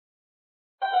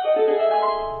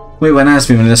Muy buenas,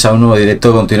 bienvenidos a un nuevo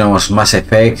directo. Continuamos Mass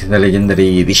Effect de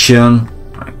Legendary Edition.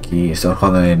 Aquí estamos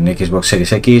jugando en Xbox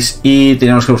Series X y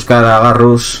tenemos que buscar a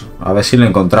Garrus, a ver si lo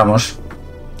encontramos,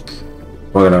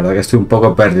 porque la verdad que estoy un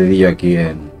poco perdidillo aquí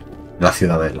en la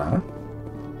Ciudadela, ¿eh?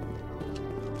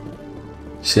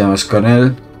 Sigamos con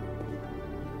él,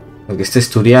 porque este es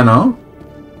turiano,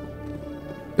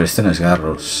 pero este no es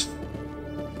Garrus.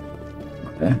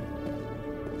 Vale.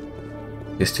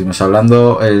 Estuvimos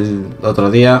hablando el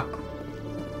otro día.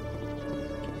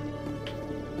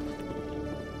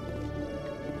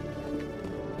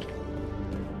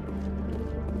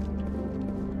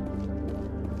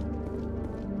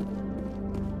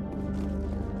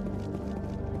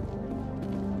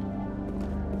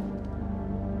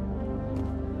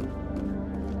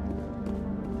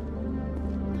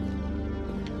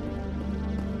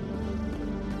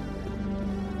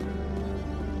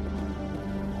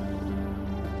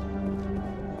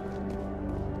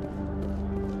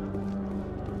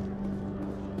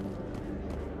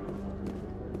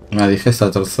 Me dije, este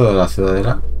trozo de la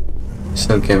Ciudadela es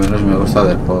el que menos me gusta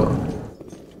del juego.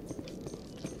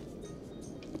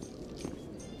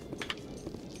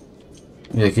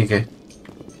 ¿Y aquí qué?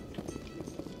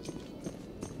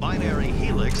 Binary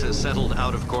Helix has settled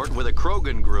out of court with a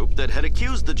Krogan group that had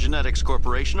accused the Genetics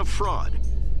Corporation of fraud.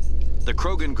 The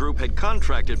Krogan group had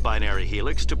contracted Binary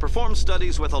Helix to perform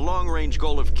studies with a long-range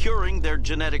goal of curing their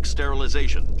genetic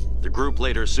sterilization. The group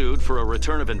later sued for a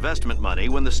return of investment money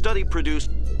when the study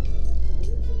produced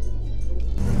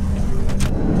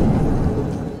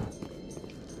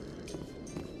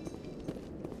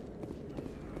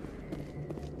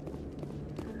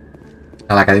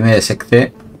a la Academia de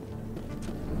Secce.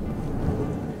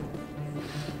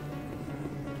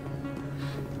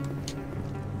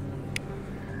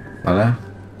 Vale.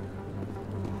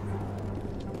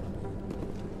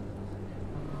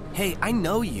 Hey, I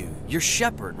know you. You're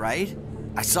Shepard, right?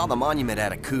 I saw the monument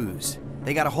at Aku's.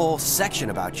 They got a whole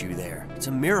section about you there. It's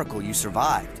a miracle you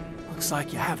survived. Looks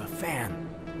like you have a fan.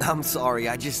 I'm sorry,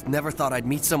 I just never thought I'd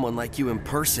meet someone like you in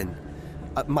person.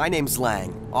 My name's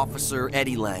Lang, Officer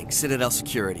Eddie Lang, Citadel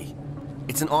Security.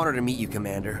 It's an honor to meet you,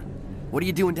 Commander. What are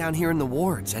you doing down here in the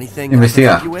wards? Anything I can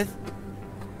help you with?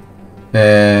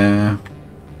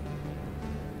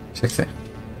 Secce.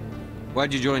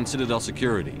 Why'd you join Citadel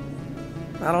Security?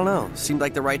 I don't know. Seemed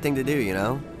like the right thing to do, you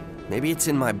know? Maybe it's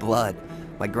in my blood.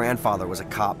 My grandfather was a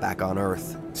cop back on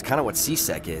Earth. It's kind of what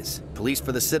CSEC is. Police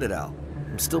for the Citadel.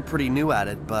 I'm still pretty new at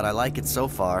it, but I like it so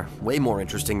far. Way more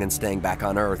interesting than staying back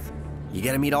on Earth. You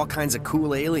get to meet all kinds of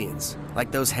cool aliens,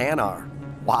 like those Hanar.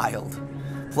 Wild.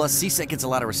 Plus, CSEC gets a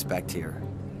lot of respect here.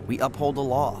 We uphold the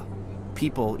law.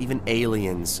 People, even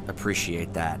aliens,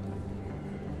 appreciate that.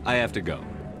 I have to go.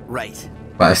 Right.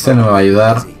 Vale, este no me va a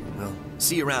ayudar. Well,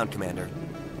 see you around, Commander.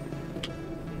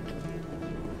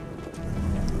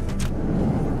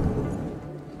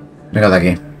 Venga de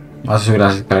aquí. Vamos a subir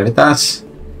las escaleretas.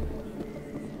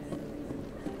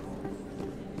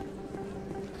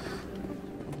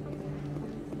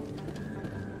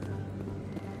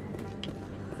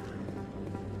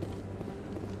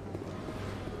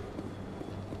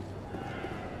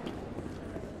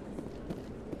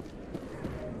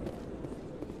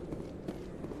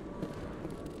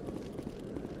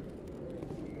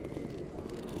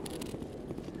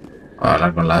 Voy a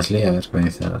hablar con Leslie, a ver qué me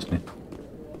dice Leslie.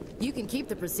 You can keep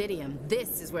the Presidium.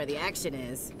 This is where the action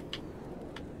is.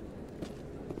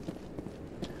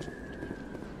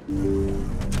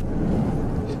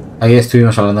 Ahí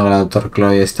estuvimos hablando con la doctora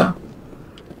Chloe esta.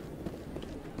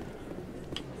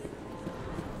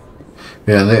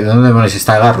 Pero ¿dónde demonios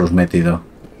está Garrus metido?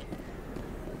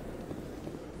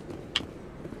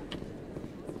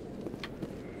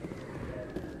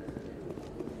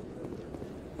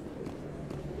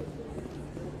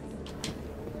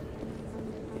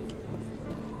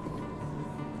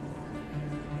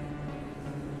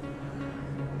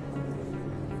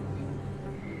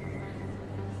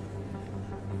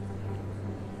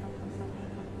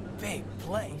 Big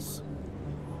place.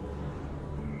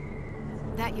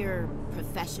 That your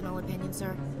professional opinion,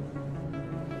 sir?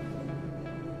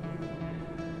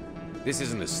 This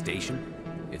isn't a station.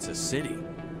 It's a city.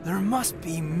 There must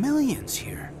be millions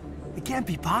here. It can't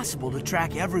be possible to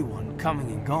track everyone coming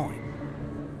and going.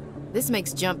 This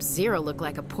makes Jump Zero look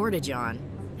like a porta-john,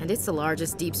 and it's the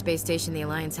largest deep space station the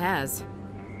Alliance has.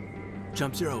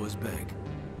 Jump Zero is big,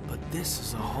 but this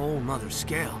is a whole nother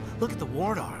scale. Look at the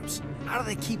ward arms. How do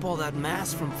they keep all that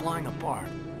mass from flying apart?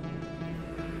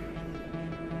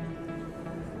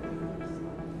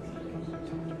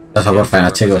 Paso por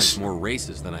faena, chicos. More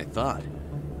races than I thought.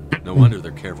 No wonder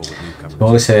they're careful with newcomers.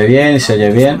 Supongo que se ve bien y se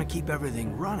oye bien. Keep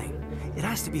everything running. It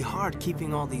has to be hard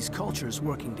keeping all these cultures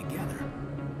working together.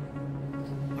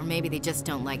 Or maybe they just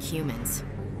don't like humans.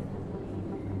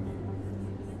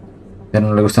 Ya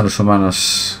no le gustan los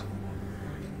humanos.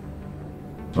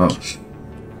 Vamos.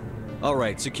 All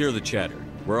right, secure the chatter.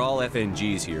 We're all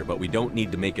FNGs here, but we don't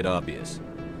need to make it obvious.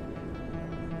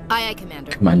 Aye,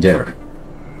 Commander. Commander.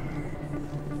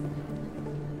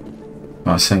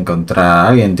 Vamos a encontrar a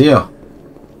alguien, tío.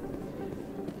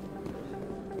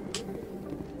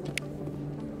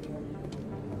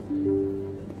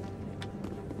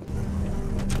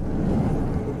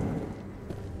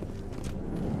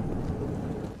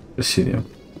 Presidio.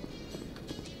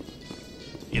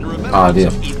 Ah, tío.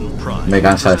 Me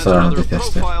cansa esto de las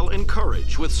noticias, tío.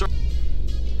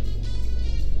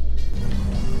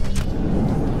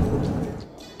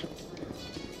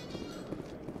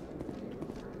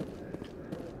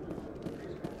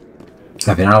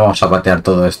 Al final vamos a patear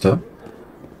todo esto.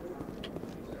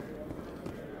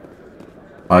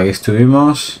 Aquí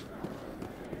estuvimos.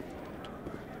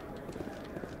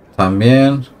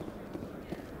 También.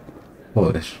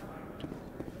 Joder.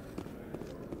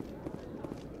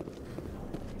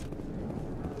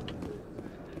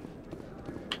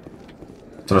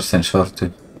 Otro ascensor,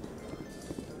 tío.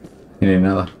 Y no hay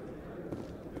nada.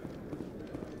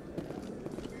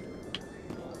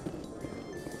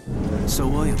 So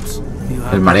Williams, you El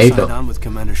have mareito. signed on with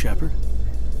Commander Shepard?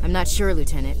 I'm not sure,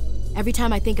 Lieutenant. Every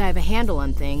time I think I have a handle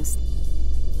on things...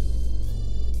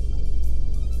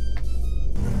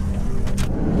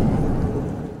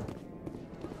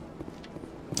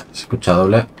 Se escucha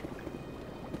doble.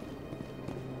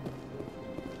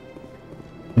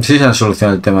 No sé si se han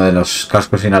solucionado el tema de los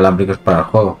cascos inalámbricos para el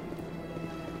juego.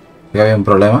 Sí que había un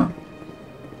problema.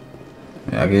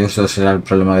 Aquellos dos era el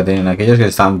problema que tenían aquellos que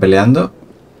estaban peleando.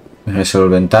 Que se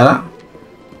solventara.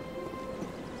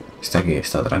 Está aquí,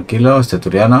 está tranquilo, este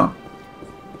turiano.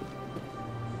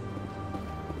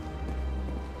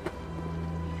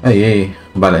 Ahí.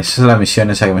 Vale, esa es la misión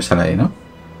esa que me sale ahí, ¿no?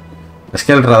 Es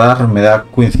que el radar me da,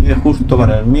 coincide justo con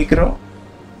el micro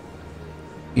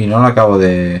y no lo acabo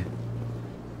de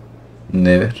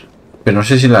ver. Pero no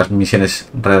sé si las misiones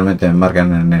realmente me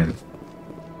marcan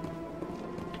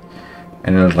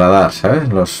en el radar, ¿sabes?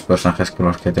 Los personajes con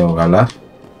los que tengo que hablar.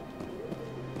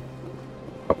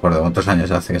 No me acuerdo cuántos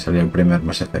años hace que salió el primer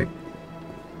Mass Effect.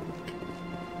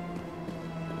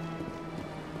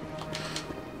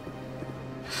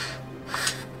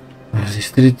 Los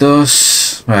distritos...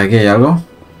 Aquí hay algo.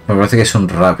 Me parece que es un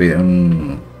rápido,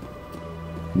 un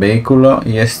vehículo.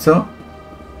 Y esto.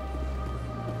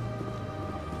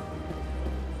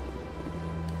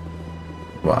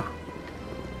 Buah.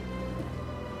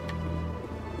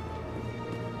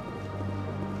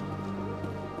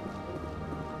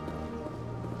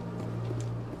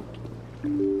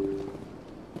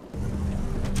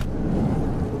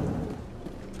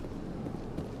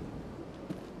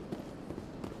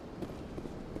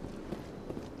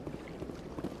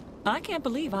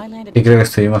 Y creo que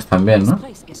estuvimos también, ¿no?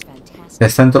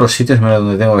 Está en todos los sitios menos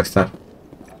donde tengo que estar.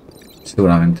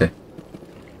 Seguramente.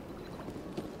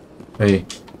 Hey.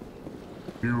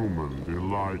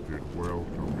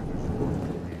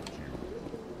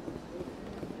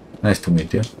 Nice to meet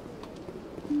you.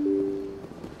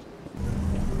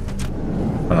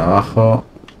 Para abajo.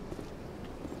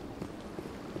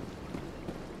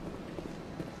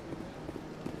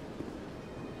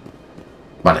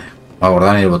 Vale.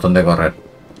 Abordar y el botón de correr.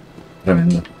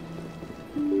 Tremendo.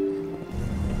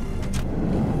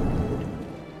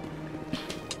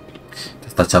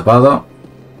 Está chapado.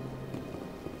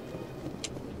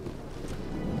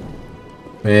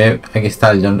 Aquí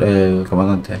está el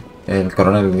comandante. El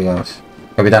coronel, digamos.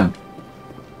 Capitán.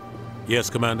 Yes,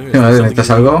 Commander.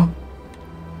 ¿Necesitas algo?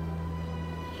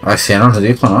 A ver si ya nos lo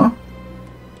dijo, ¿no?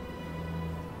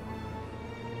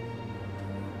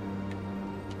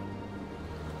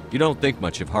 You don't think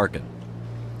much of Harkin.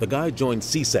 The guy joined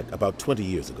CSEC about 20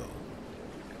 years ago.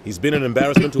 He's been an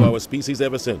embarrassment to our species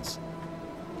ever since.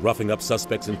 Roughing up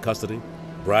suspects in custody,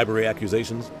 bribery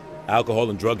accusations, alcohol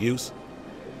and drug use.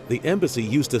 The embassy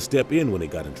used to step in when he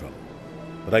got in trouble.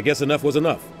 But I guess enough was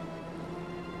enough.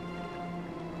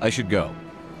 I should go.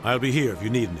 I'll be here if you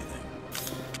need anything.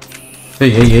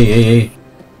 Hey.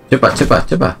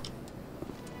 Chepa.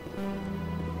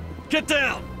 Get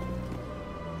down!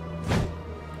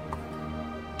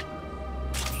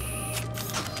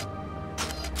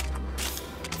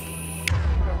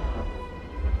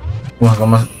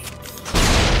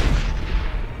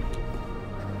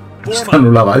 ¿Cómo se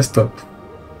anulaba esto?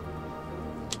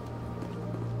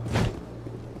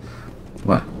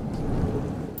 Bueno.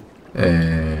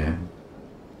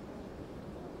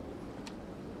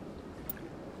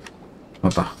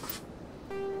 Opa.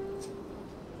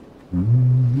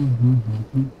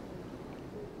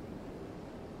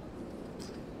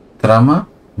 Trama,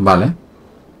 vale.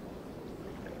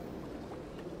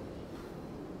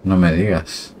 No me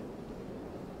digas.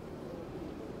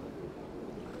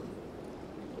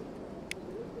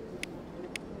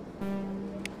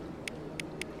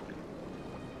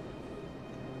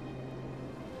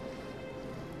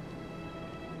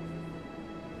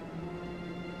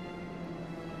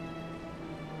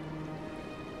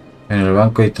 En el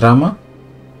banco hay trama.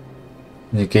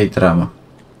 ¿Y qué hay trama?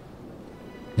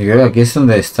 Yo creo que aquí es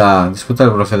donde está. Disputa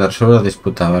del profeta. Resuelve la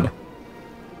disputa, vale.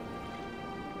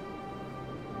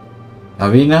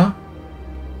 Avina.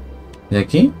 ¿Y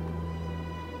aquí?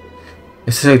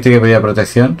 Este es el tío que pedía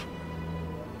protección.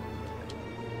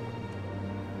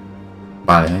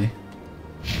 Vale.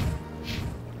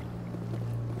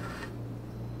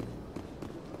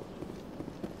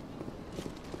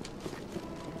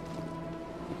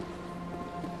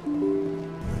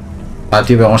 Ah,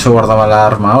 tío, ¿cómo se guardaba la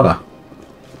arma ahora?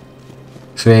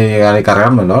 Se voy a llegar a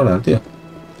cargármelo ahora, tío.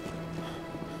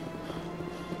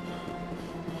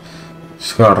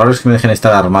 Es que lo raro es que me dejen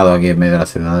estar armado aquí en medio de la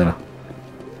ciudadela.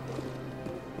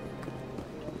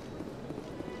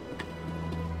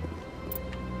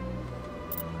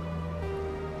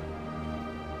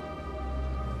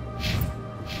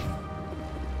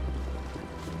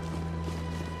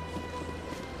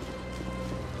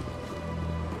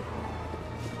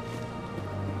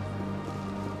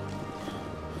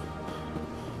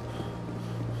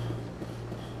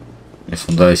 El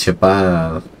fondo de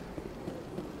sepa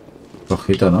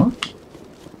rojito, ¿no?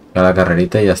 Ya la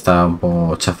carrerita ya está un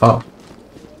poco chafado.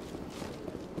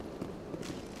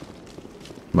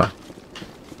 Vale.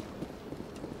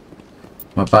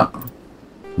 Mapa.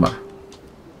 Vale.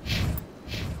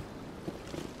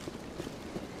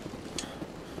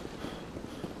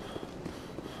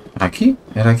 ¿Aquí?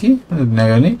 ¿Era aquí? ¿Tenía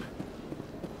que venir?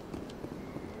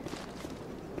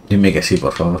 Dime que sí,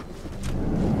 por favor.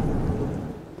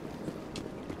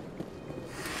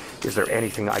 Is there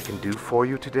anything I can do for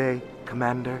you today,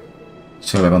 Commander?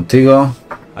 Se habla contigo.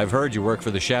 I've heard you work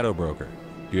for the Shadow Broker.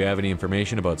 Do you have any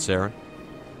information about Saren?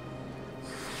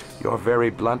 You're very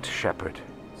blunt, Shepard.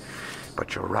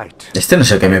 But you're right. Este no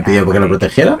es el que me pidió porque lo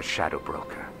protegiera. The Shadow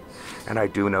Broker, and I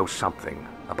do know something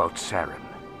about Saren.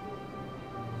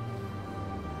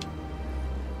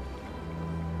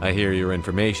 I hear your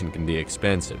information can be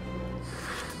expensive.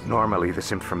 Normally,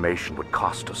 this information would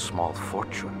cost a small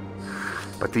fortune.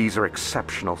 But these are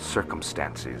exceptional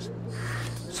circumstances,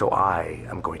 so I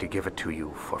am going to give it to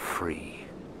you for free.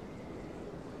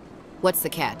 What's the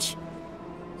catch?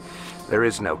 There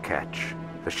is no catch.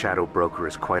 The Shadow Broker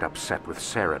is quite upset with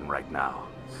Saren right now.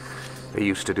 They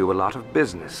used to do a lot of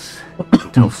business,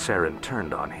 until Saren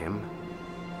turned on him.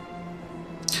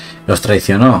 Los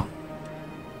traicionó.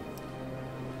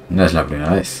 No es la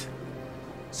primera vez.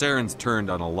 Saren's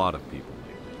turned on a lot of people.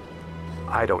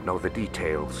 I don't know the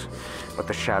details, but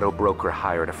the Shadow Broker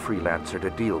hired a freelancer to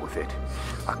deal with it.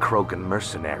 A Krogan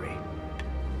mercenary.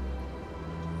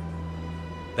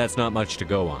 That's not much to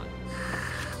go on.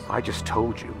 I just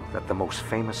told you that the most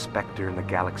famous Spectre in the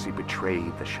galaxy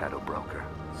betrayed the Shadow Broker.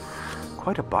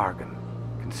 Quite a bargain,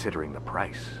 considering the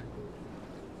price.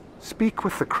 Speak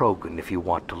with the Krogan if you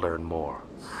want to learn more.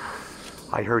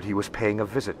 I heard he was paying a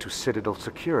visit to Citadel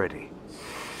security.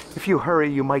 If you hurry,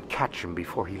 you might catch him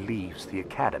before he leaves the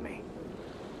Academy.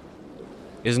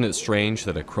 Isn't it strange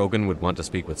that a Krogan would want to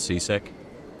speak with CSEC?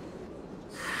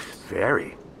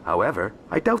 Very. However,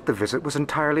 I doubt the visit was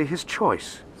entirely his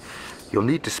choice. You'll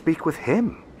need to speak with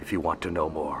him if you want to know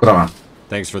more. Krogan.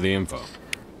 Thanks for the info.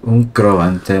 Un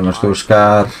Krogan. Tenemos que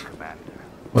buscar...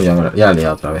 Uy, ya la he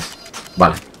liado otra vez.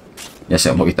 Vale. Ya sé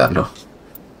cómo quitarlo.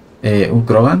 Un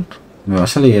Krogan. ¿Me va a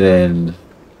salir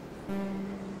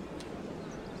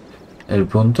el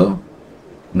punto?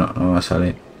 No, no me va a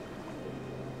salir.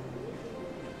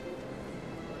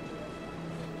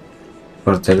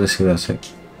 Cuartel de seguridad.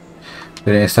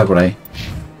 Tiene que estar por ahí.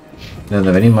 ¿De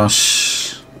dónde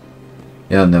venimos?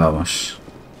 ¿Y a dónde vamos?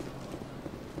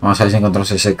 Vamos a ver si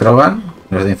encontramos ese Krogan.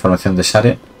 Nos da información de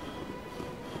Saren.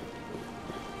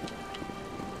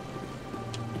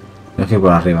 Tengo que ir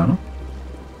por arriba, ¿no?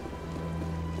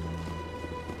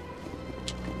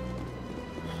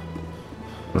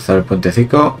 Cruzar el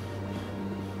puentecico.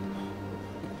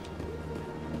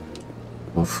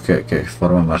 Uf, qué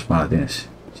forma más mala tienes,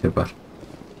 Shepard.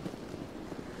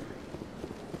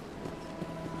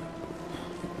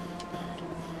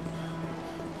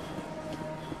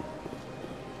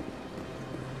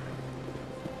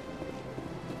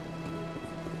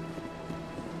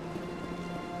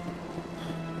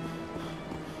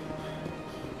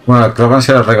 Bueno, el krogan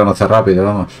se lo reconoce rápido,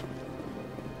 vamos.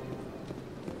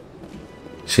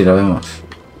 Si lo vemos.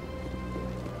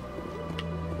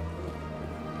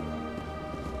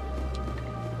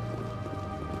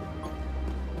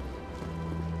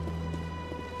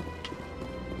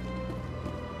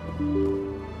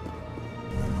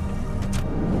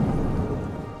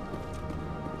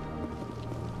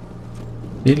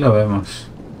 Y lo vemos.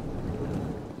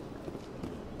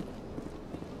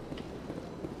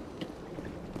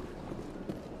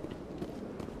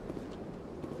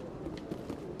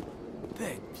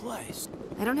 Big place.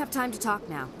 I don't have time to talk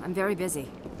now. I'm very busy.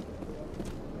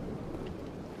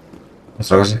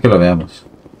 Nuestra cosa es que lo veamos.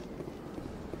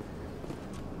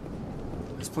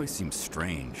 This place seems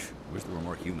strange. Wish there were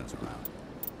more humans around.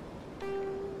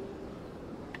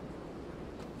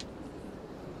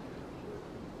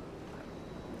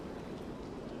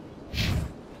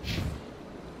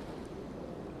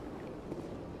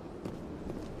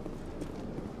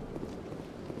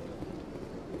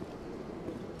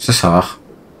 Esto es abajo.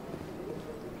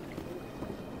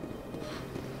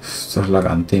 Esto es la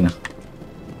cantina.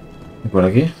 ¿Y por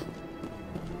aquí?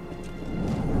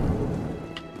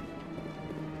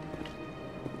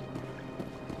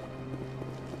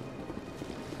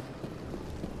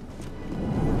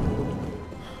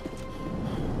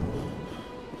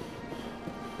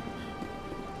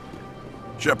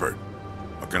 Shepard,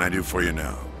 what can I do for you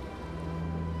now?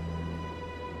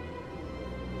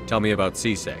 Tell me about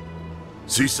CSEC.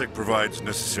 CSEC provides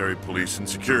necessary police and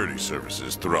security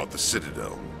services throughout the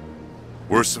Citadel.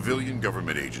 We're a civilian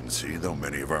government agency, though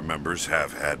many of our members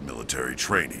have had military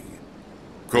training.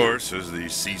 Of course, as the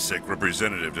CSEC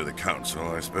representative to the Council,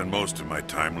 I spend most of my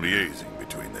time liaising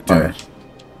between the two.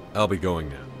 I'll be going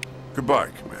now. Goodbye,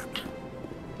 Commander.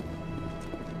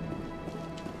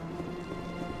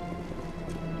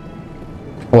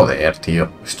 Joder, tío.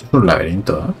 Esto es un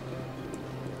laberinto, ¿eh?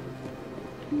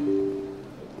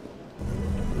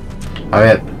 A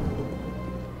ver.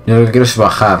 Yo lo que quiero es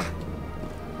bajar.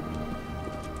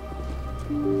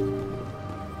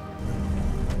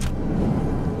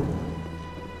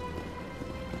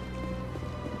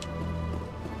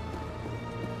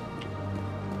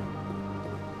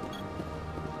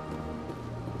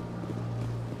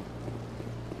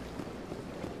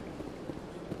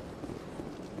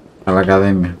 A la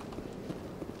academia.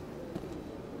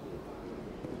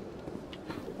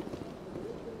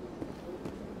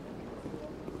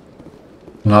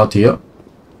 No, tío.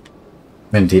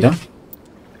 Mentira.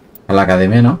 A la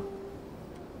academia no.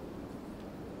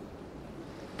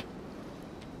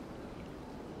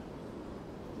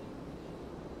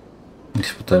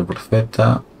 Disputa del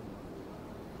profeta.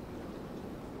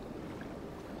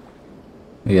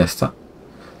 Y ya está.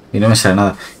 Y no me sale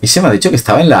nada. Y se me ha dicho que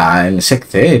estaba en el Sec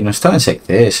C. No estaba en Sec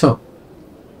C eso.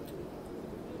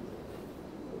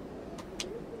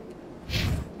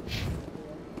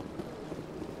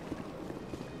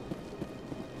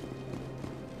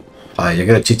 Joder, yo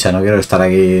quiero chicha, no quiero estar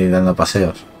aquí dando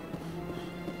paseos.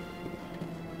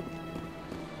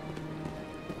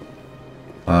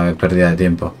 A ver, pérdida de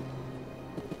tiempo.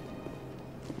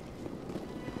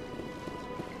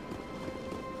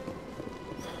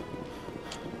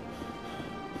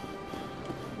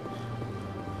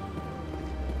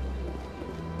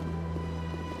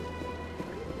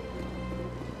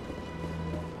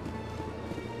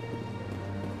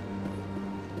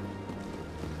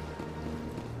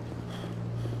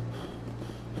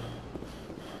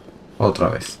 Otra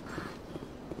vez.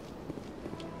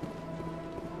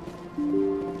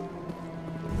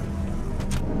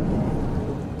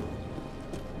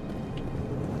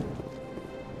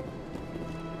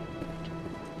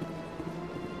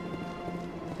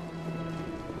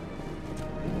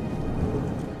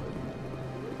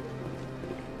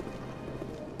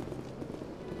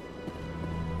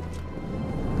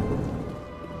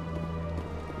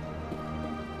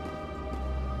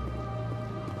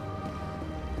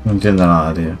 No entiendo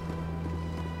nada, tío.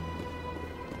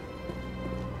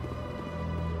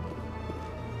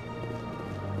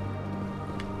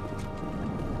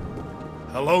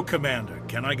 Hello, Commander.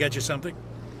 Can I get you something?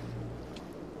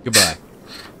 Goodbye.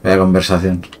 Vaya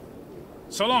conversación.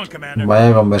 So long, Commander.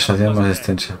 Vaya conversación más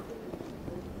extensa.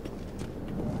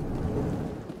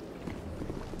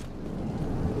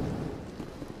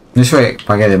 ¿Eso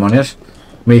para qué demonios?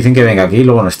 Me dicen que venga aquí y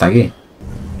luego no está aquí.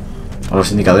 A los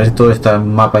indicadores de todo este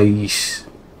mapa y... Es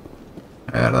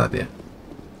verdad, tío.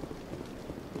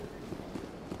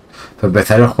 Para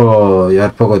empezar el juego,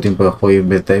 llevar poco tiempo de juego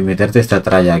y meterte esta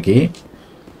tralla aquí.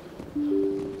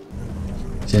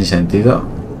 Sin sentido.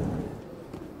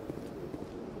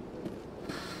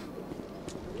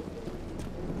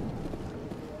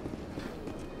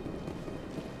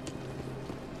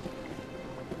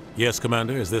 Yes,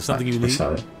 Commander. Is there something you need?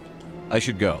 I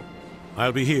should go.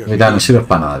 I'll be here. Mira, no sirve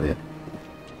para nada, tío.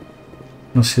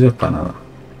 No sirve para nada.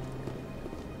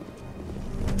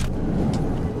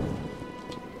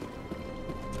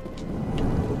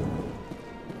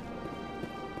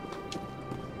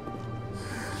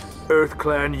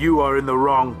 EarthClan, you are in the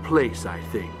wrong place, I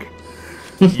think.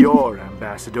 Your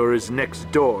ambassador is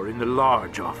next door in the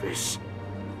large office.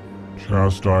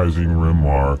 Chastising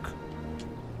remark.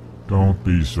 Don't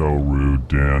be so rude,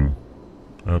 Din.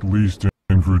 At least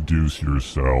introduce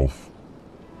yourself.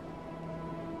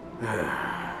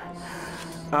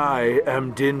 I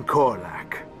am Din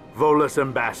Korlak, Volus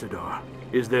ambassador.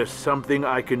 Is there something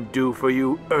I can do for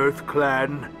you,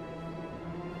 EarthClan?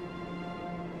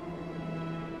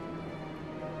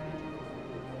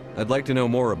 I'd like to know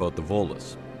more about the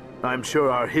Volus. I'm sure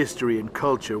our history and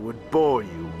culture would bore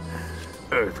you,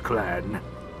 EarthClan.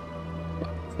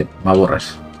 Me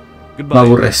aburres. Goodbye. Me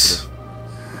aburres.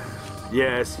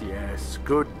 Yes, yes.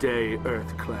 Good day,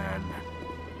 EarthClan.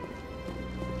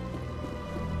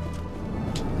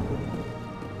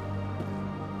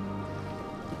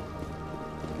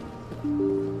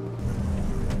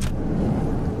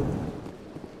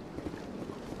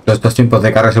 Todos estos tiempos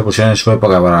de carga se pusieron en su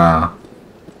época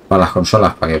para las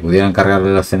consolas, para que pudieran cargar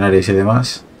los escenarios y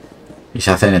demás. Y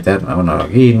se hacen eternos. Bueno,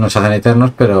 aquí no se hacen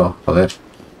eternos, pero joder.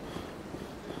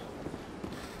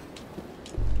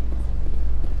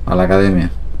 A la academia.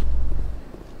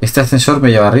 ¿Este ascensor me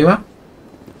lleva arriba?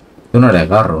 Tú no eres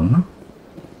Garrus, ¿no?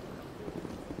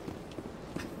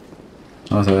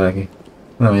 Vamos a ver aquí.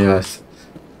 ¿Dónde me llevas?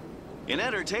 In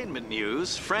entertainment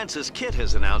news, Francis Kitt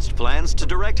has announced plans to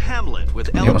direct Hamlet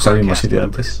with Llegamos al mismo sitio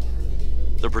antes.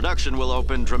 The production will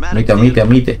open dramatically.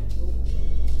 Amite.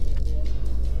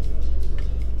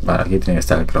 Vale, aquí tiene que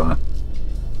estar el krogan.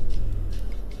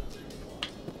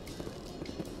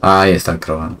 Ahí está el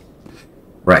krogan.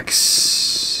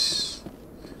 Wrex.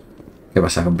 ¿Qué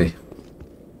pasa, compi?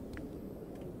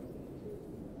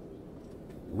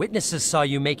 Witnesses saw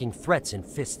you making threats in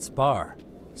Fist's bar.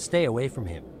 Stay away from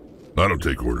him. I don't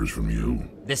take orders from you.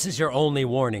 This is your only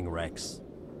warning, Wrex.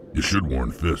 You should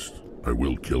warn Fist. I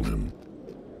will kill him.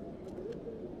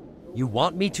 You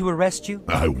want me to arrest you?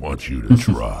 I want you to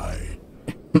try.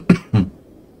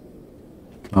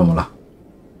 Vámonos.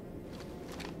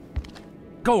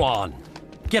 Go on.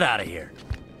 Get out of here.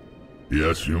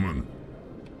 Yes, human.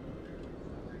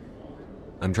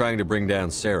 I'm trying to bring down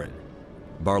Saren.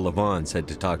 Barlavon said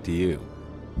to talk to you.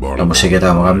 La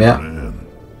musiqueta vamos a cambiar.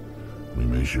 We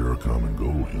may share a common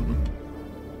goal, human.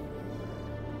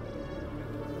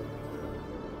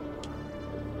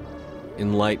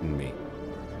 Enlighten me.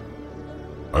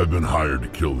 I've been hired to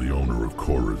kill the owner of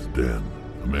Korra's den,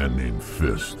 a man named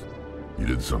Fist. He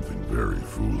did something very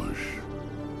foolish.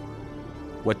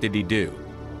 What did he do?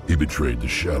 He betrayed the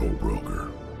Shadow Broker.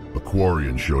 A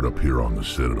quarian showed up here on the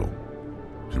Citadel.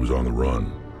 She was on the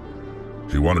run.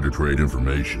 She wanted to trade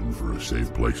information for a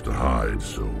safe place to hide,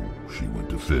 so she went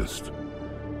to Fist.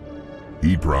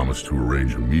 He promised to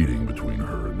arrange a meeting between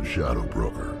her and the Shadow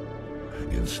Broker.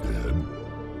 Instead,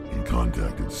 he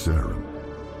contacted Saren.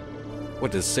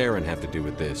 What does Saren have to do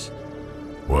with this?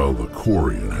 Well, the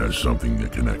quarian has something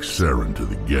that connects Saren to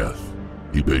the Geth.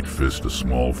 He paid Fist a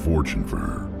small fortune for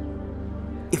her.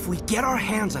 If we get our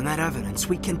hands on that evidence,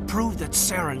 we can prove that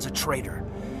Saren's a traitor.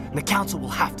 And the Council will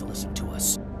have to listen to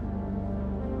us.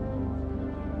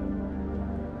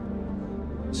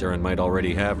 Saren might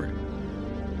already have her.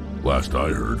 Last I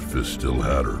heard, Fist still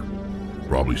had her.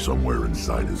 Probably somewhere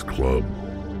inside his club.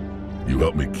 You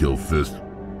help me kill Fist,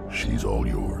 she's all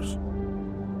yours.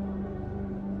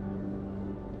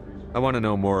 I want to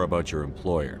know more about your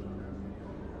employer.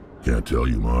 Can't tell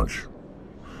you much.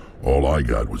 All I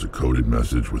got was a coded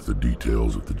message with the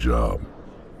details of the job.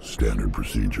 Standard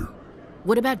procedure.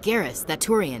 What about Garrus, that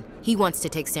Turian? He wants to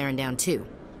take Saren down too.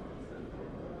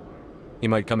 He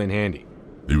might come in handy.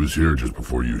 He was here just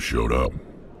before you showed up.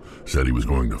 Said he was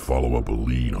going to follow up a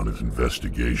lead on his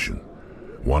investigation.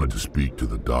 Wanted to speak to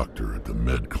the doctor at the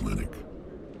med clinic.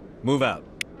 Move out.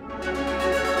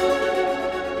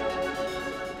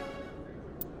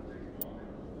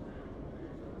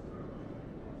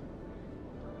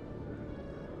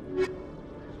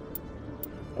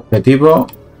 Objetivo: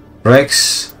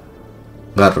 Wrex,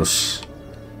 Garrus.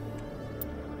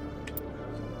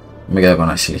 Me quedo con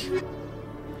Ashley.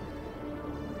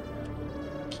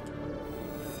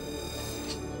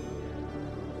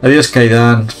 Adiós,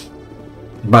 Kaidan.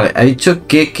 Vale, ha dicho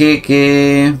que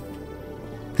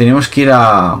teníamos que ir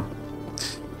al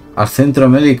centro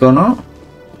médico, ¿no?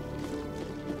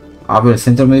 A ver, el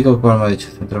centro médico, ¿cuál me ha dicho?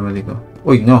 Centro médico.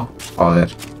 Uy, no. Joder.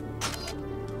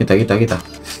 Quita.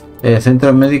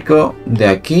 Centro médico de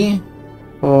aquí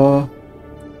o...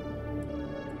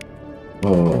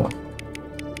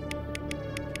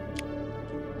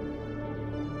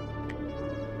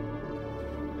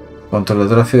 Control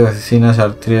de tráfico, oficinas,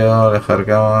 artrio, alejar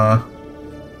cama...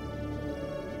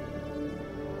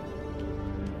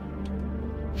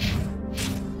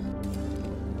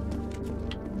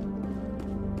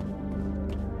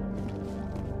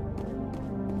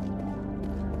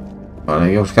 Vale,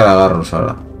 hay que buscar a Garrus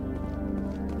ahora.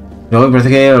 Luego me parece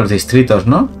que hay los distritos,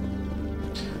 ¿no?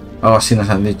 Algo así nos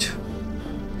han dicho.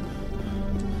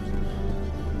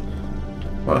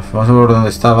 Vale, vamos a ver dónde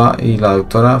estaba. Y la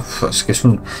doctora... Uf, es que es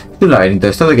un laberinto.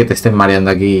 Esto de que te estén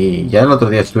mareando aquí... Ya el otro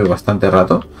día estuve bastante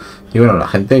rato. Y bueno, la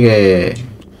gente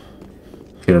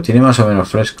que lo tiene más o menos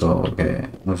fresco, que...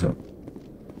 No sé.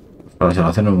 Para se lo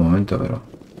hacen en un momento, pero...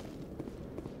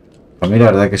 Para mí la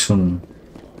verdad que es un...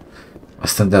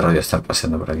 Bastante rollo estar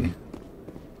paseando por aquí.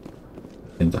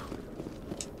 Siento.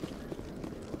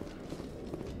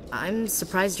 I'm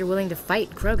surprised you're willing to fight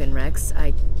Krogan, Wrex.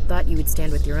 I thought you would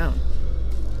stand with your own.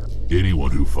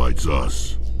 Anyone who fights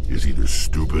us is either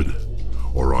stupid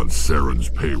or on Saren's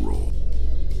payroll.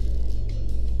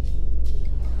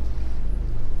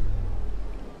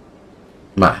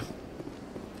 Vale.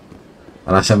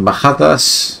 A las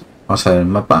embajadas. Vamos a ver el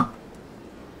mapa.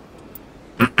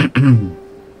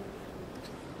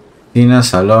 Oficina,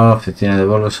 salón, oficina de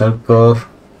bolos, Alcor.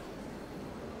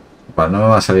 Vale, no me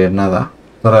va a salir nada.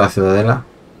 Torre de la Ciudadela.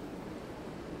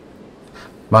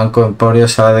 Banco, emporio,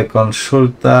 sala de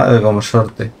consulta, de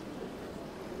consorte.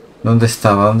 ¿Dónde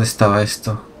estaba? ¿Dónde estaba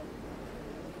esto?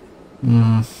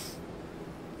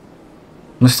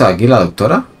 ¿No estaba aquí la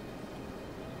doctora?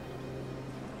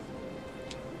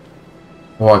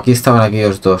 O aquí estaban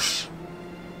aquellos dos.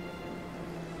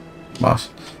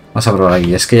 Vamos a probar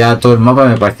aquí. Es que ya todo el mapa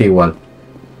me parece igual.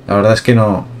 La verdad es que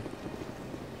no...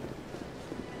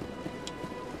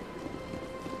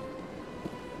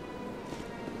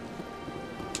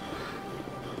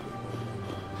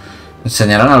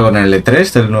 ¿Enseñarán algo en el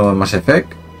E3 del nuevo Mass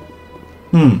Effect?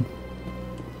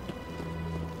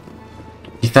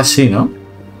 Quizás sí, ¿no?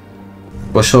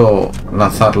 Pues o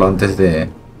lanzarlo antes de...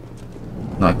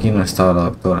 No, aquí no estaba la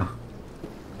doctora.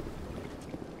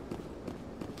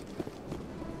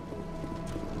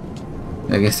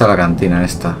 Y aquí está la cantina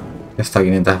esta. Está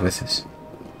 500 veces.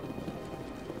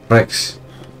 Wrex.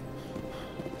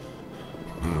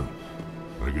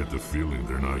 I get the feeling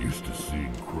they're not used to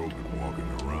seeing krogan walking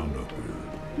around up here.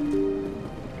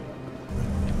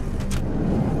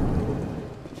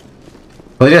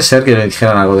 Podría ser que le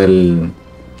dijeran algo del...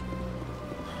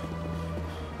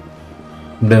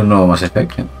 de un nuevo Mass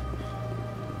Effect.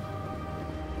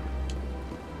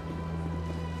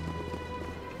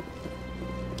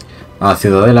 A la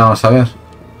Ciudadela, vamos a ver.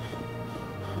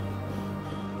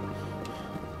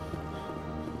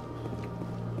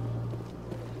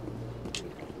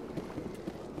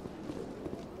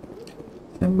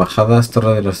 Embajadas,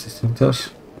 torre de los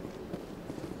distritos.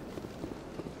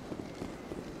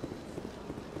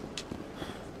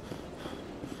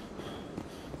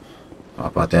 Ha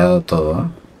pateado todo, ¿eh?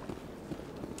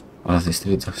 A los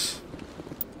distritos.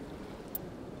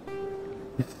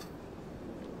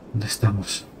 ¿Dónde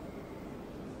estamos?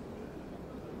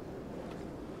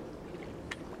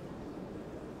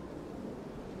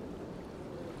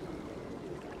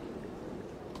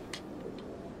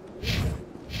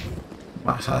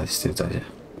 Vamos a distrito ya.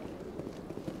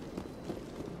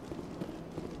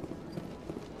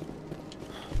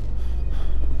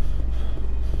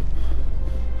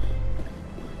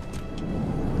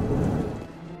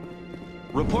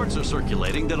 Reports are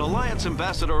circulating that Alliance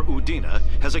Ambassador Udina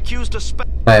has accused a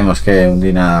Sabemos que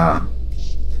Udina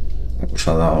ha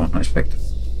acusado a un espectro.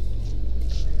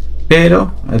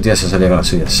 Pero el tío se salió con la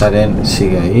suya. Saren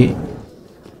sigue ahí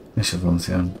en su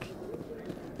función.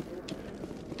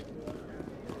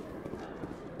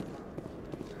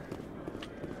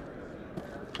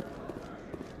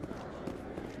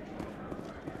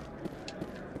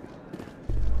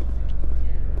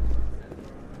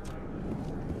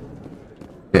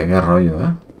 Qué rollo,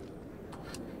 ¿eh?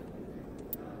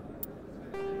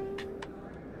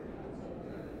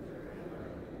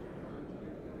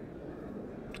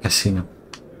 Casino.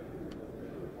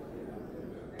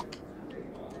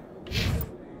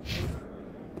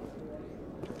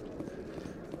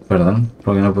 Perdón,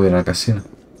 ¿por qué no puedo ir al casino?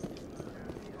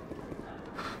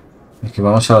 Es que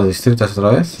vamos a los distritos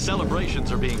otra vez.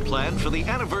 Celebrations are being planned for the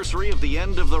anniversary of the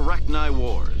end of the Rachni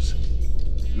Wars.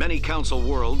 Many council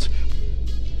worlds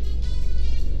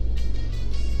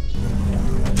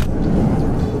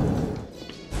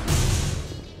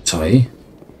ahí.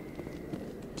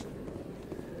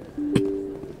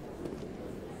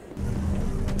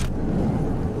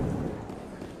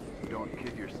 Don't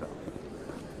kid yourself.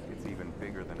 It's even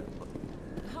bigger than it looks.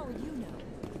 How would you know?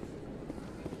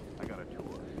 I got a tour.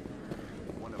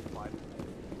 One of 5.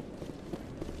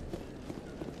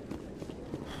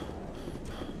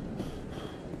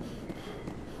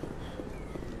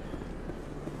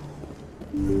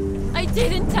 I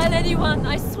didn't tell anyone,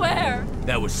 I swear!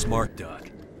 That was smart, Doc.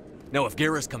 Now if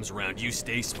Garrus comes around, you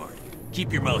stay smart.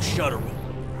 Keep your mouth shut or we'll...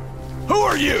 Who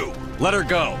are you? Let her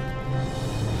go!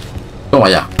 Toma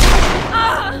ya.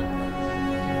 Ah!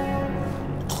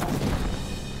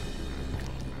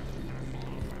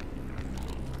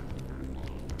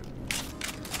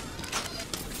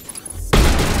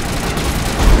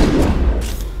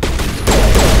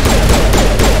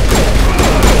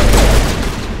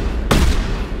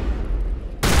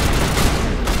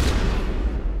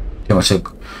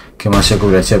 ¿Qué más se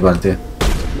cubre Shepard, tío?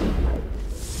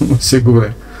 Se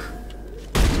cubre.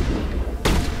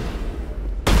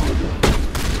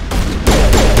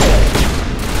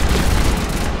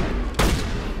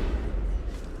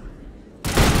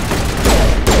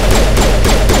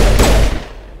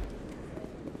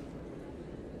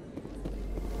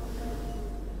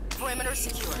 Perimeter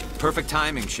secure. Perfect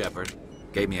timing, Shepard.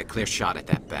 Gave me a clear shot at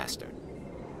that bastard.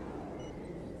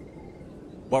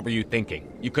 What were you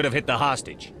thinking? You could have hit the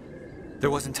hostage. There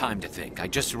wasn't time to think. I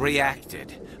just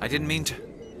reacted. I didn't mean to...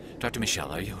 Dr.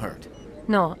 Michelle, are you hurt?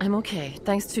 No, I'm okay.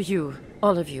 Thanks to you.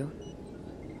 All of you.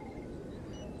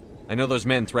 I know those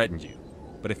men threatened you,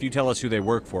 but if you tell us who they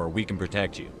work for, we can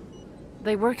protect you.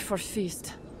 They work for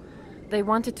Feast. They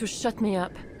wanted to shut me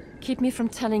up. Keep me from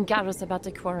telling Garrus about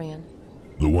the quarian.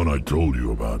 The one I told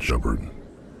you about, Shepard.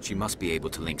 She must be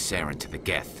able to link Saren to the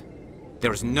Geth.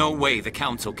 There is no way the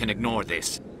Council can ignore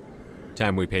this.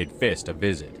 Time we paid Fist a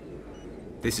visit.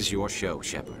 This is your show,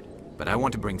 Shepard. But I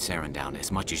want to bring Saren down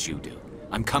as much as you do.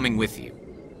 I'm coming with you.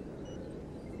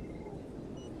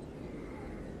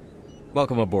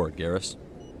 Welcome aboard, Garrus.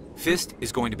 Fist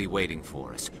is going to be waiting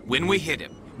for us. When we hit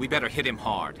him, we better hit him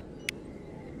hard.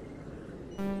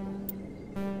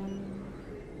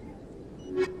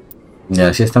 Ya,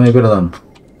 así está mi perdón.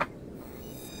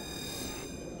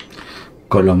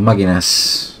 Con las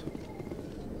máquinas.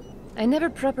 I never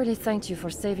properly thanked you for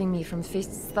saving me from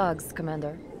Fist's thugs,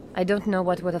 Commander. I don't know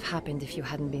what would have happened if you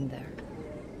hadn't been there.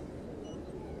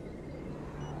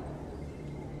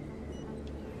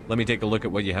 Let me take a look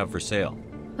at what you have for sale.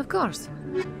 Of course.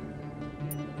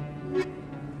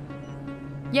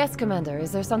 Yes, Commander.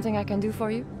 Is there something I can do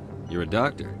for you? You're a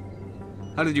doctor.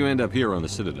 How did you end up here on the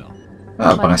Citadel?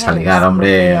 Ah, pones a ligar,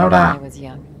 hombre, ahora. I was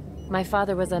young. My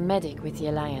father was a medic with the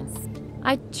Alliance.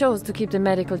 I chose to keep the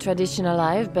medical tradition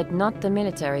alive, but not the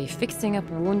military. Fixing up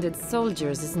wounded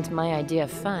soldiers isn't my idea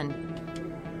of fun.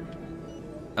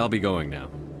 I'll be going now.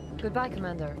 Goodbye,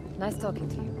 Commander. Nice talking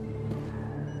to you.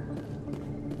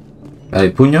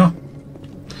 El puño.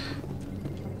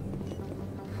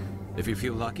 If you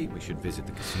feel lucky, we should visit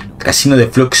the casino. Casino de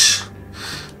Flux.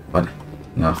 Vale.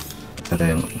 No.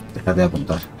 Déjate de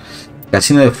apuntar.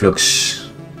 Casino de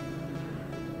Flux.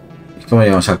 ¿Y cómo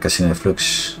llegamos al casino de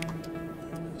Flux?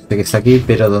 Sé que está aquí,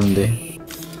 pero ¿dónde?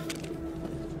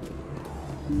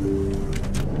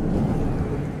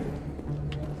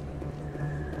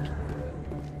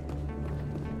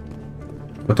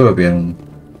 Pues tengo que pillar un...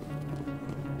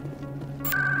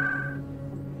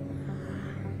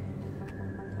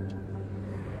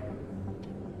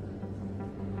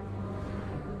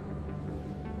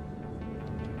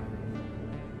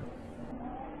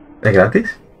 ¿Es gratis?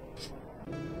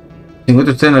 Si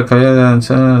encuentra usted en el cabello de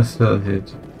lanzar...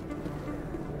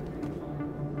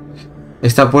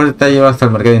 Esta puerta lleva hasta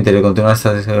el mercado interior. Continúa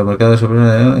hasta el mercado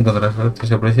superior. Encontrarás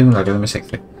ese precio en la que me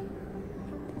sección.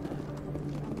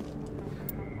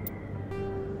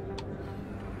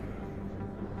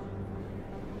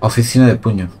 Oficina de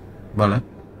puño. Vale.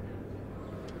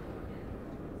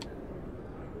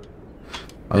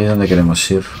 Ahí es donde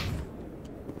queremos ir.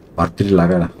 Partir la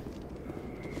cara.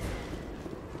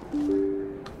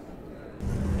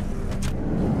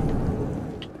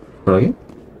 ¿Por aquí?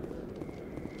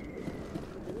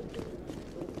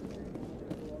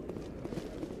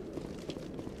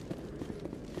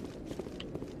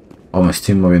 O me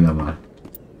estoy moviendo mal.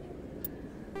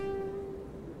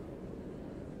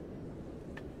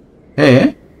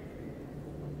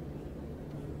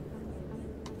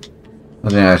 No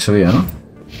tenía que haber subido, ¿no?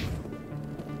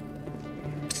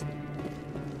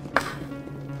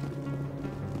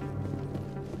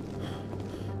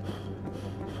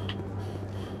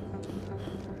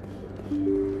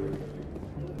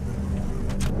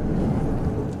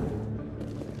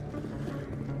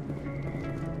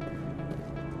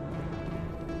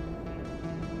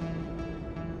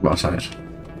 Vamos a ver.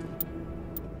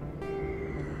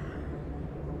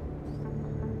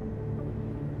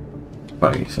 Por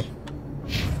aquí, sí.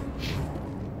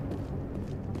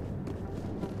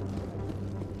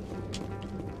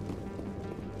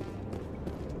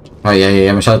 Ay, ay,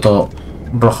 ya me sale todo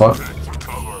rojo.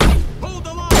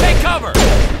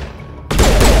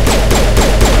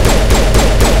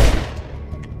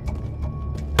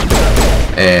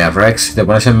 Wrex, si te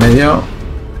pones en medio.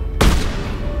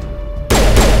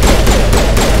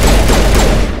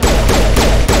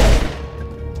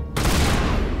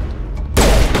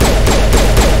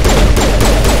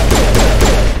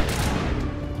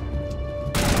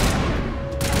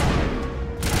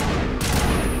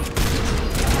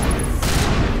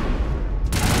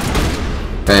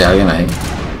 Hay alguien ahí.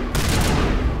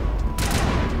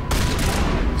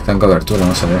 Está en cobertura,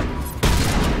 no se ve.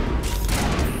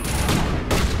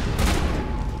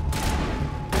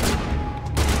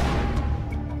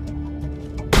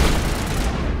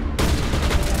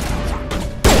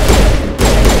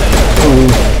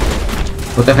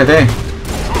 Protégete.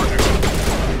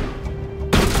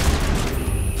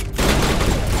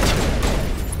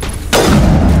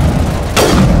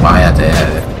 Váyate.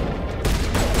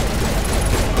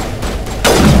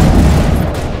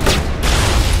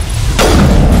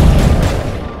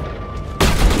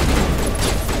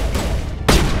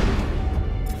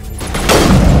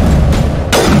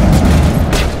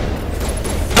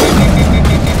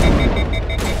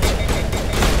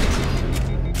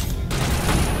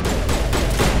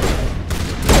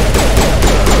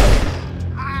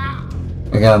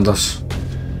 Me quedan dos.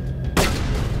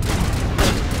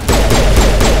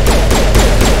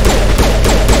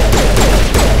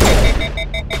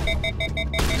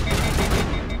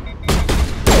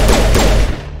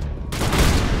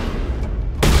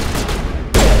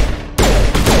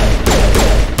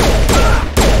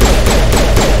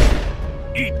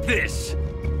 Eat this.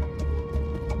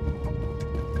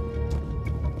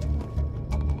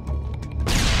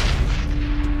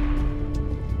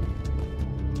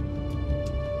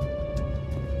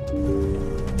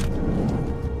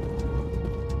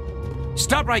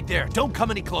 Stop right there. Don't come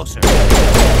any closer.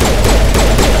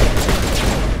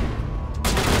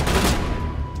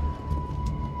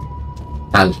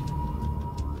 Sal.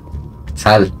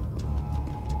 Sal.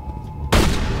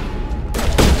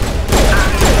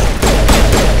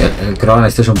 El krogan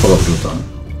este es un poco bruto, ¿eh?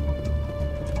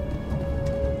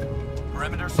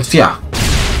 ¡Hostia!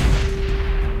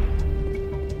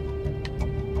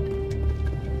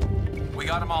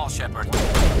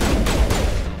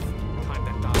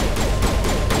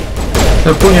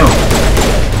 ¡El puño!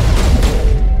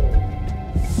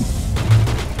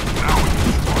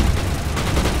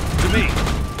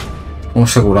 ¿Cómo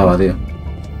se curaba, tío?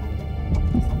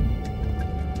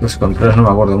 Los controles no me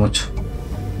acuerdo mucho.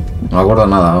 No me acuerdo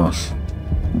nada, vamos.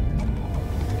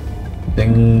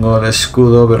 Tengo el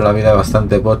escudo, pero la vida es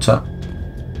bastante pocha.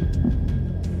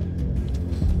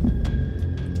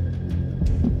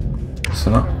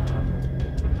 Esto no.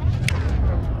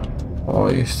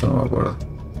 Uy, esto no me acuerdo.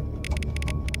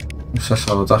 Usa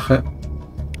sabotaje.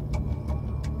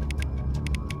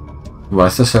 Vale,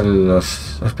 estos son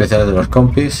los especiales de los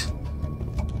compis.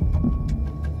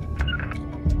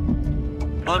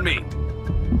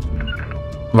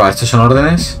 Vale, estos son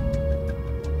órdenes.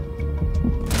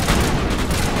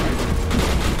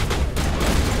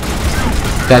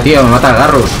 Ya, tío, me mata el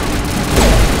Garrus.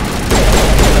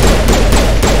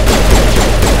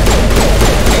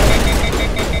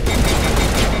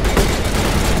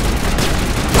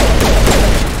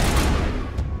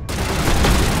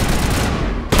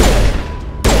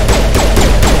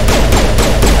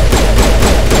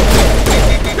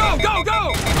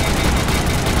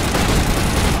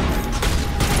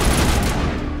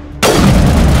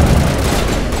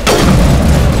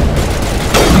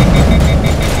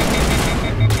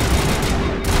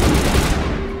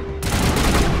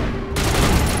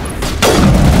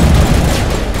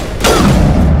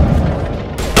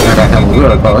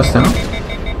 El pavo este, ¿no?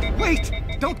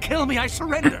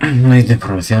 No hay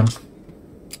información.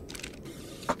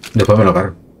 Después me lo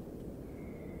cargo.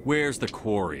 Where's the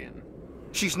quarian?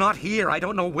 She's not here. I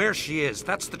don't know where she is.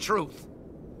 That's the truth.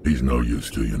 He's no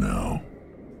use to you now.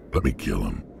 Let me kill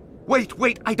him. Wait.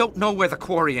 I don't know where the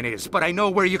quarian is, but I know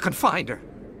where you can find her.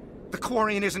 The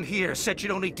quarian isn't here. Said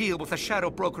you'd only deal with the shadow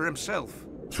broker himself.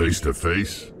 Face to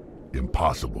face?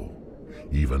 Impossible.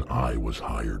 Even I was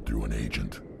hired through an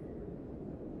agent.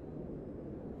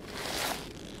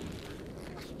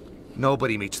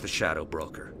 Nobody meets the shadow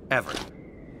broker, ever.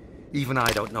 Even I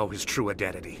don't know his true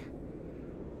identity.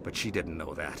 But she didn't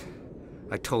know that.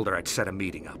 I told her I'd set a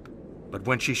meeting up. But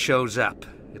when she shows up,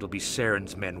 it'll be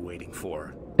Saren's men waiting for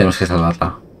her. Tenemos que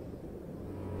salvarla.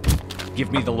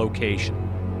 Give me the location,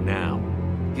 now.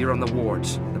 Here on the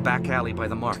wards, the back alley by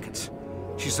the markets.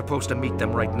 She's supposed to meet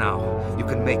them right now. You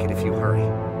can make it if you hurry.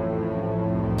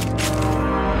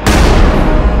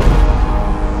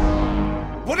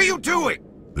 What are you doing?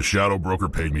 The Shadow Broker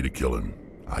paid me to kill him.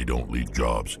 I don't leave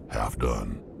jobs half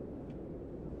done.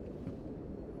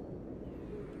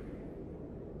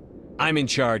 I'm in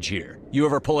charge here. You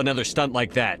ever pull another stunt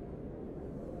like that?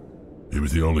 It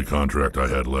was the only contract I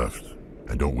had left.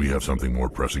 And don't we have something more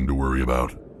pressing to worry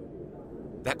about?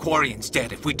 That quarian's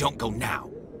dead if we don't go now.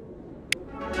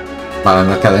 Vale,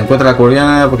 mercado. Encuentra la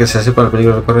quariana porque se sepa el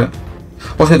peligro de correr.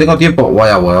 Hostia, tengo tiempo.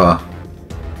 Vaya hueva.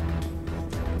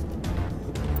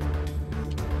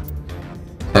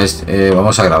 ¿Sabes?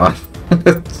 Vamos a grabar.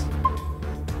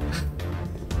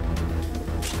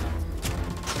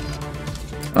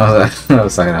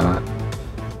 Vamos a grabar.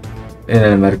 En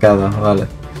el mercado, vale.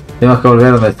 Tenemos que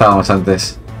volver donde estábamos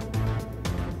antes.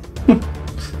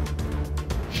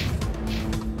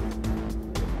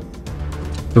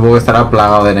 Supongo que estará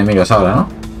plagado de enemigos ahora,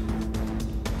 ¿no?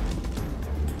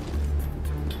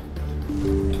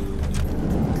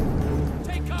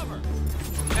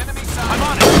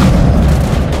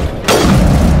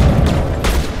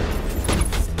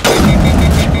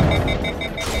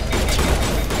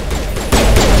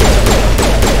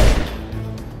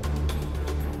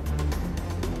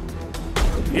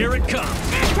 Here it comes.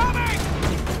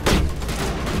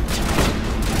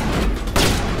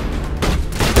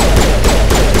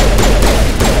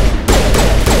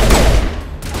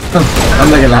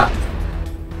 Anda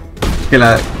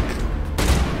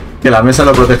que la mesa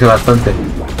lo protege bastante.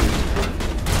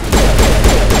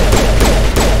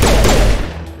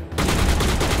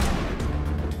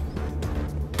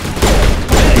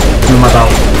 Me he matado.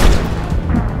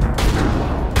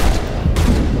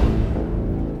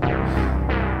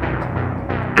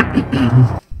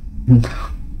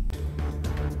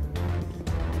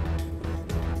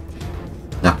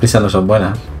 Las prisas no son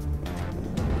buenas.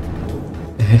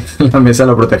 La mesa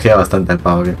lo protegía bastante el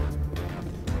pavo, ¿qué?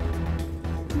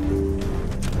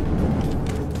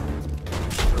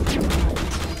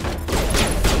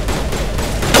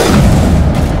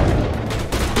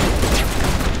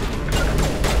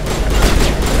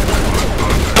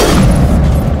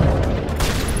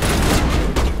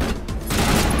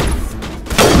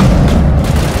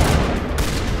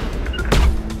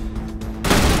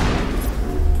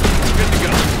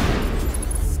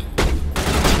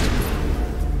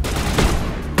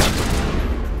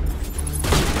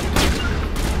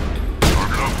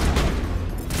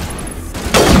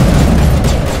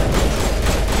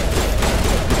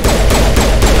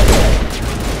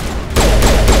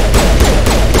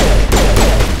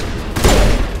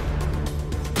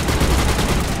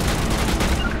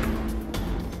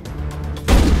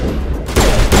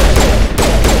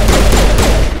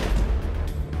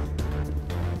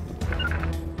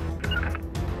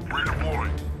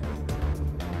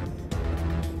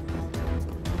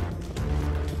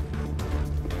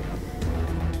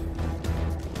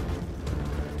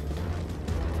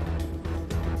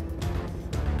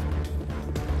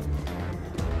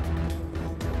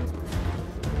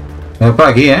 Ven por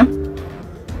aquí, ¿eh?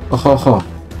 Ojo, ojo.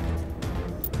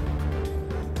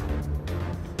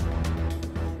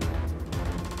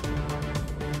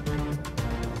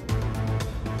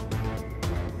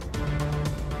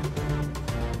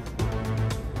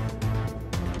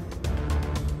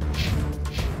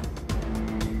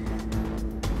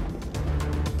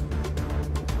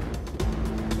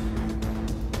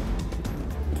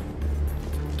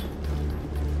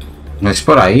 No es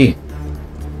por ahí.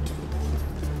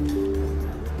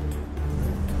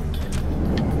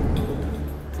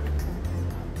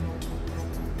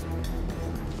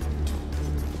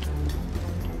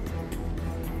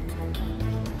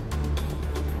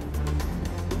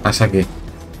 Es aquí.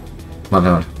 Vale,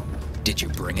 vale. Did you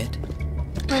bring it?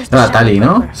 Ah, Tali,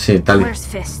 ¿no? Sí, Tali. Where's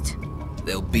Fist?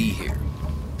 They'll be here.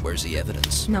 Where's the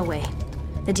evidence? No way.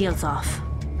 The deal's off.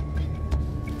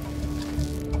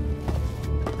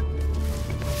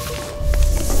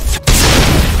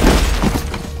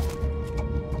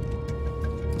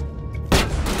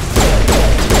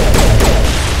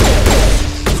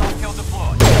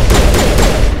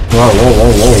 Wow, wow,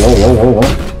 wow, wow, wow, wow,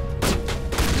 wow.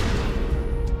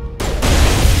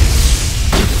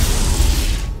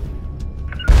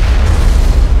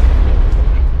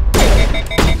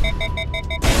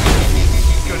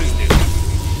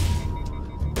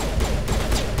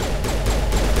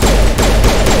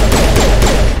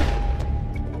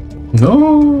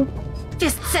 No.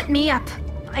 Fist set me up.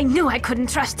 I knew I couldn't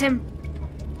trust him.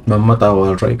 Me han matado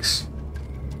al Wrex.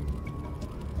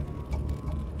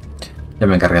 Ya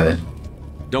me encargué de él.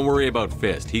 Don't worry about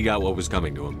Fist. He got what was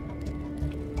coming to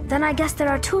him. Then I guess there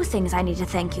are two things I need to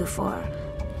thank you for.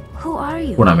 Who are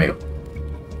you? Un amigo.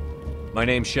 My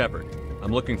name's Shepard.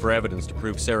 I'm looking for evidence to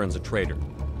prove Saren's a traitor.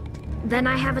 Then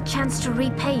I have a chance to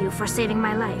repay you for saving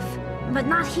my life. But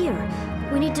not here.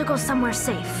 We need to go somewhere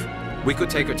safe. We could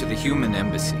take her to the human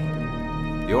embassy.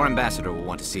 Your ambassador will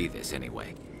want to see this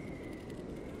anyway.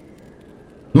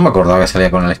 No me acordaba que salía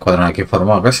con el escuadrón aquí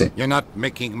formado casi. You're not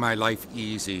making my life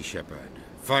easy, Shepard.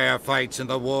 Firefights in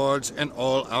the wards, an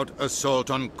all-out assault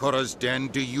on Korra's den.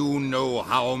 Do you know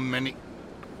how many...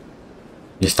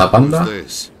 ¿Y esta panda? Who's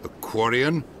this? A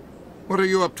quarian? What are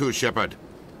you up to, Shepard?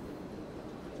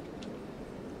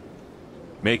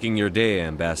 Making your day,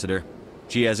 Ambassador.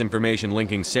 She has information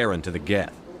linking Saren to the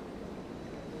Geth.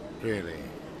 Really?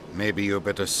 Maybe you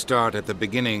better start at the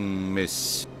beginning,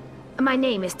 Miss... My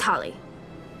name is Tali.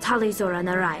 Tali Zora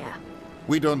Naraya.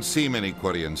 We don't see many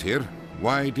quarians here.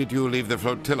 Why did you leave the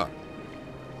flotilla?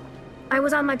 I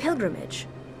was on my pilgrimage.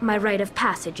 My rite of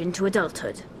passage into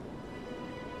adulthood.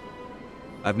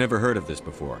 I've never heard of this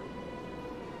before.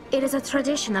 It is a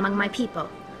tradition among my people.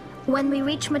 When we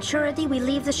reach maturity, we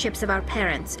leave the ships of our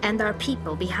parents and our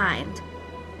people behind.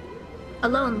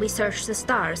 Alone, we search the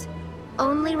stars,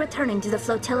 only returning to the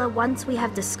flotilla once we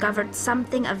have discovered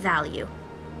something of value.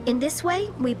 In this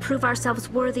way, we prove ourselves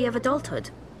worthy of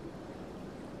adulthood.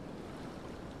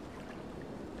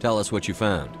 Tell us what you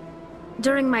found.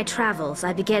 During my travels,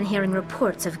 I began hearing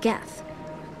reports of Geth.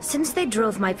 Since they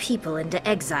drove my people into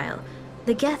exile,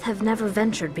 the Geth have never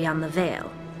ventured beyond the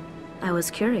Veil. I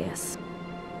was curious.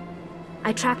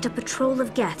 I tracked a patrol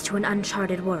of Geth to an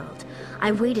uncharted world.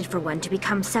 I waited for one to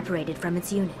become separated from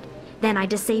its unit. Then I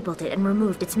disabled it and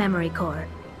removed its memory core.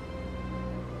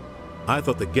 I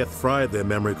thought the Geth fried their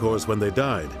memory cores when they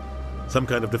died. Some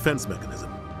kind of defense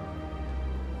mechanism.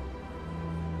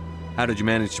 How did you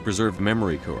manage to preserve the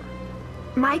memory core?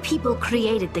 My people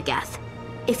created the Geth.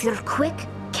 If you're quick,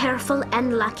 careful,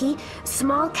 and lucky,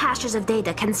 small caches of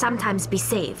data can sometimes be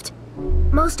saved.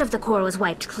 Most of the core was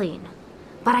wiped clean,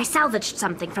 but I salvaged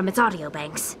something from its audio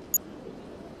banks.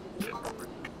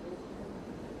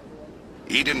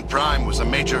 Eden Prime was a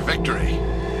major victory.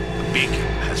 The beacon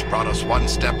has brought us one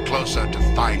step closer to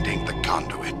finding the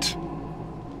conduit.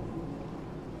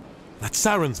 That's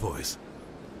Saren's voice.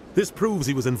 This proves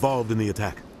he was involved in the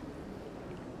attack.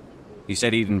 He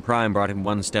said Eden Prime brought him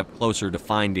one step closer to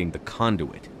finding the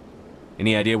conduit.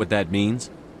 Any idea what that means?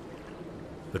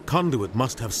 The conduit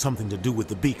must have something to do with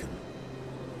the beacon.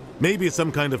 Maybe it's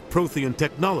some kind of Prothean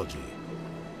technology.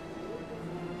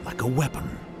 Like a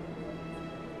weapon.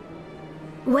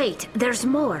 Wait, there's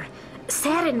more.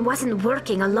 Saren wasn't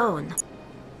working alone.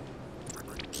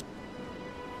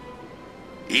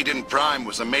 Eden Prime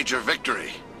was a major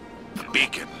victory. The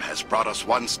beacon has brought us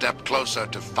one step closer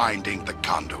to finding the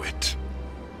conduit.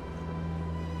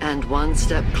 And one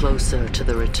step closer to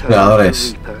the return of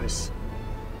the Reapers.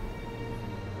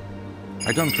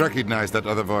 I don't recognize that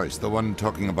other voice, the one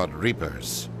talking about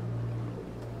Reapers.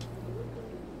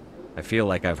 I feel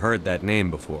like I've heard that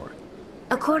name before.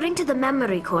 According to the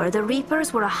memory core, the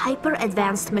Reapers were a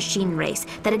hyper-advanced machine race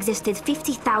that existed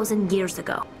 50,000 years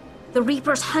ago. The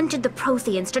Reapers hunted the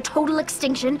Protheans to total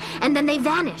extinction, and then they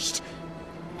vanished.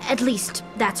 At least,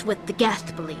 that's what the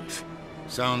Geth believe.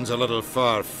 Sounds a little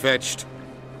far-fetched.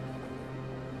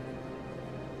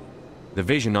 The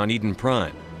vision on Eden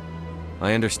Prime.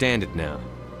 I understand it now.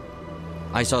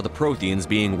 I saw the Protheans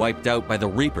being wiped out by the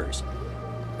Reapers.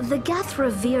 The Geth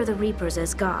revere the Reapers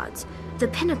as gods, the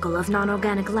pinnacle of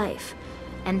non-organic life,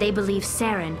 and they believe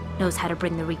Saren knows how to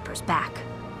bring the Reapers back.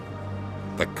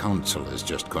 The Council is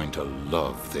just going to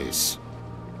love this.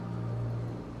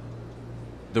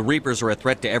 The Reapers are a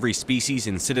threat to every species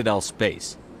in Citadel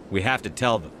space. We have to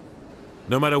tell them.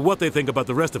 No matter what they think about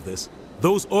the rest of this,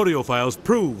 those audio files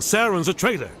prove Saren's a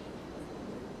traitor.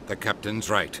 The Captain's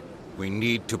right. We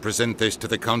need to present this to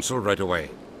the Council right away.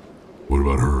 What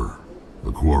about her?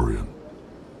 The Quarian?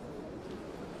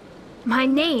 My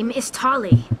name is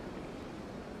Tali.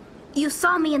 You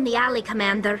saw me in the alley,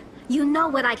 Commander. You know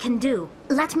what I can do.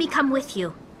 Let me come with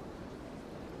you.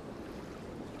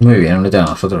 Muy bien, únete a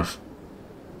nosotros.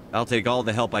 I'll take all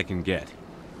the help I can get.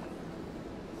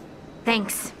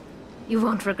 Thanks. You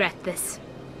won't regret this.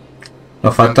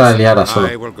 Nos falta Eliara solo.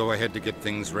 I will go ahead to get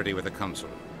things ready with the Council.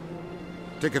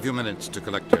 Take a few minutes to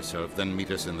collect yourself, then meet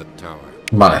us in the tower.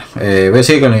 Vale, voy a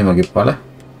seguir con el mismo equipo, ¿vale?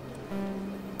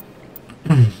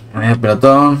 El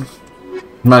pelotón.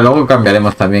 Vale, luego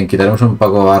cambiaremos también. Quitaremos un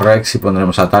poco a Wrex y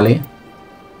pondremos a Tali.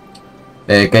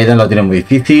 Kaiden lo tiene muy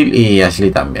difícil y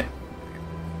Ashley también.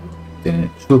 Tiene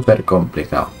súper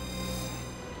complicado.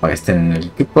 Para que estén en el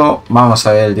equipo. Vamos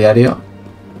a ver el diario.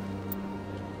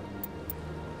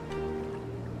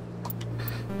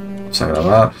 Vamos a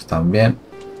grabar también.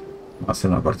 Vamos a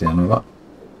hacer una partida nueva.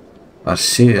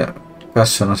 Así,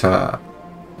 acaso no se haga...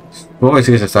 Supongo que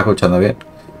sí que se está escuchando bien.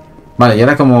 Vale, y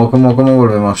ahora ¿cómo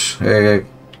volvemos?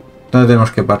 ¿Dónde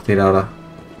tenemos que partir ahora?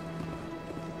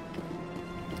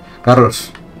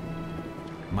 Garrus.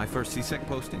 My first CSEC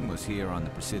posting was here on the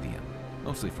Presidium.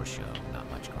 Mostly for show, not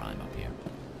much crime up here.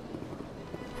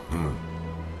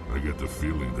 I get the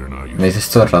feeling they're not Me dices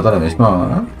todo el rato lo mismo,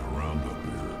 ¿no?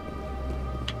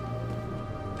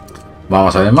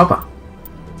 Vamos a ver el mapa.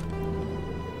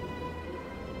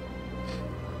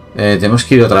 ¿Tenemos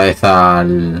que ir otra vez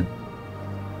al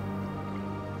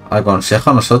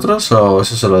consejo nosotros o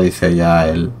eso se lo dice ya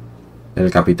el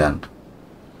capitán?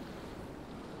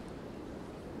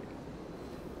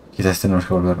 Quizás tenemos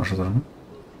que volver nosotros, ¿no?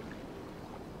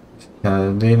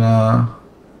 Ciudadela.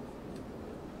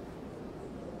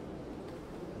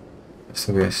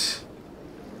 ¿Esto qué es?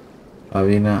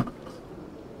 Avina.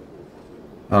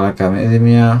 A la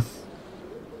academia.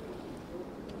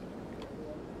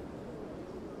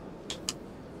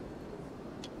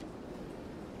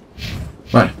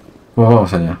 Vale, pues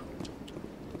vamos allá.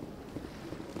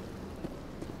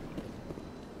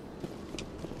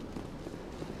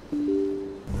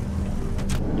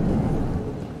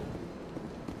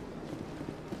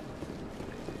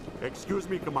 Excuse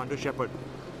me, Commander Shepard.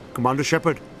 Commander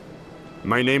Shepard,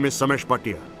 my name is Samesh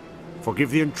Bhatia.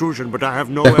 Forgive the intrusion, but I have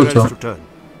nowhere else to turn.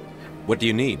 What do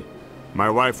you need? My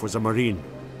wife was a Marine.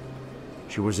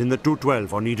 She was in the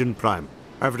 212 on Eden Prime.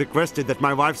 I've requested that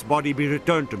my wife's body be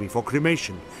returned to me for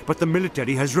cremation, but the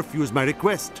military has refused my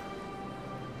request.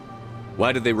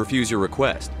 Why did they refuse your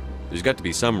request? There's got to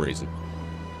be some reason.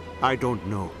 I don't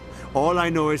know. All I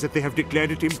know is that they have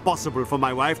declared it impossible for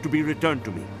my wife to be returned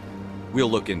to me. We'll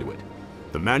look into it.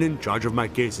 The man in charge of my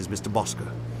case is Mr. Bosker.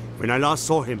 When I last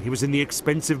saw him, he was in the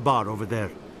expensive bar over there.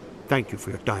 Thank you for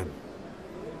your time.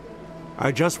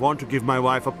 I just want to give my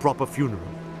wife a proper funeral,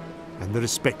 and the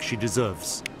respect she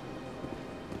deserves.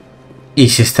 ¿Y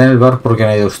si está en el bar, por qué no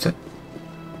ha ido usted?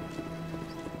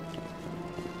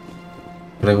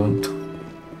 Pregunto.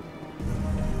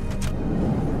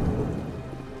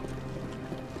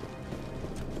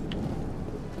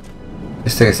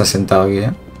 Este que está sentado aquí,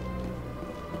 ¿eh?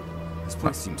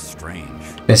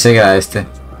 Pensé que era este.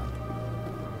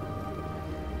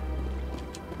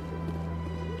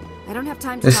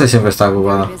 Este siempre está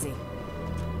ocupado.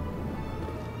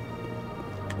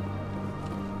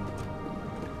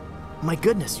 My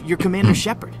goodness, you're Commander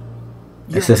Shepard.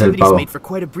 Your Este es el activities pavo. made for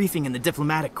quite a briefing in the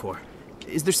diplomatic corps.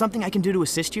 Is there something I can do to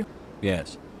assist you?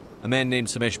 Yes. A man named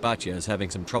Samesh Bhatia is having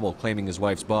some trouble claiming his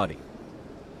wife's body.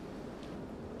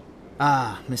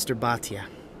 Ah, Mr. Bhatia.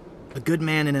 A good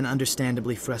man in an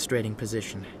understandably frustrating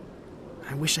position.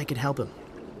 I wish I could help him.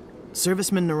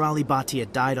 Serviceman Nirali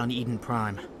Bhatia died on Eden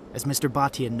Prime, as Mr.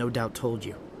 Bhatia no doubt told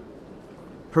you.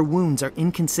 Her wounds are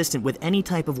inconsistent with any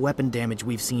type of weapon damage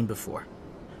we've seen before.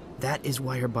 That is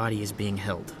why her body is being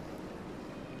held.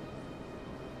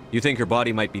 You think her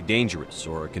body might be dangerous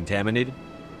or contaminated?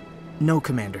 No,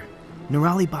 Commander.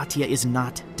 Nirali Bhatia is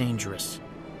not dangerous.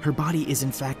 Her body is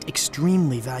in fact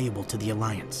extremely valuable to the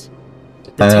Alliance.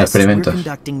 The tests we're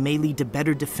conducting may lead to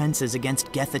better defenses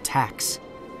against Geth attacks.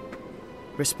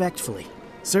 Respectfully,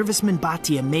 Serviceman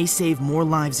Bhatia may save more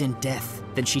lives in death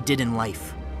than she did in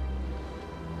life.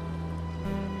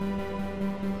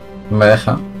 Me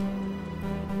deja.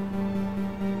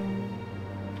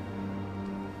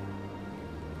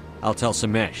 I'll tell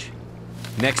Samesh.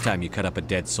 Next time you cut up a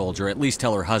dead soldier, at least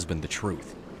tell her husband the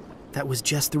truth. That was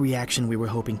just the reaction we were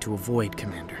hoping to avoid,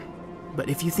 Commander. But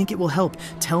if you think it will help,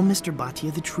 tell Mr.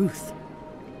 Bhatia the truth.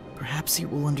 Perhaps he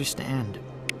will understand.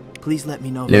 Please let me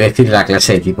know. Le voy a decir la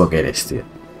clase de tipo que eres, tío.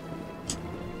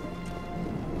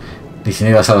 Dice,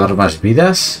 ¿me iba a salvar más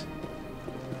vidas?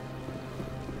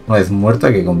 Una vez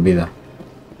muerta que con vida.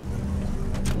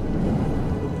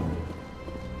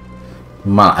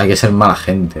 Hay que ser mala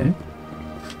gente, ¿eh?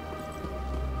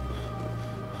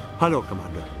 Hello,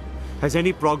 Commander. Has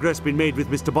any progress been made with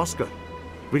Mr. Bosker?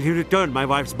 Will he return my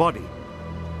wife's body?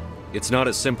 It's not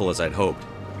as simple as I'd hoped.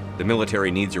 The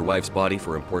military needs your wife's body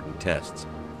for important tests.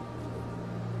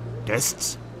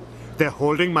 Tests? They're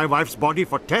holding my wife's body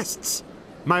for tests?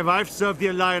 My wife served the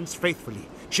Alliance faithfully.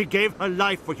 She gave her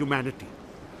life for humanity.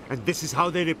 And this is how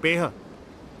they repay her.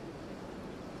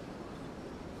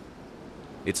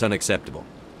 It's unacceptable.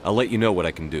 I'll let you know what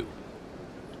I can do.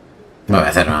 No voy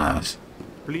a hacer nada más.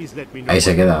 Please let me know. Ahí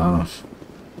se queda, vamos.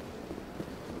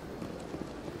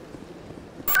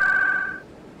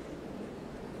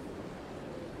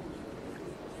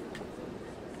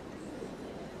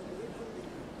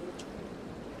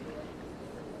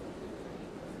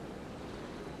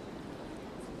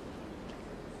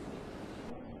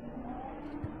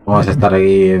 Vamos a estar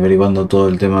aquí averiguando todo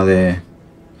el tema de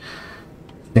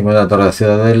 50 torres de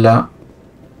Ciudadela.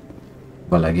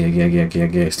 Vale,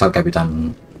 aquí está el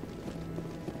capitán.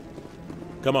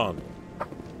 Come on.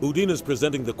 Udina's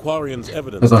presenting the Quarian's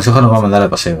evidence. El consejo nos va a mandar al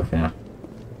paseo al final.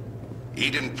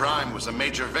 Eden Prime was a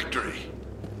major victory.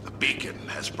 The beacon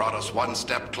has brought us one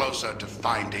step closer to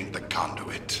finding the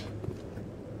conduit.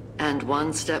 And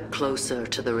one step closer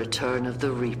to the return of the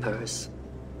Reapers.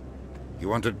 You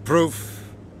wanted proof?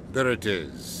 There it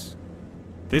is.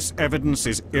 This evidence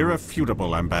is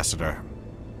irrefutable, Ambassador.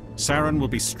 Saren will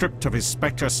be stripped of his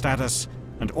Spectre status,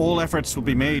 and all efforts will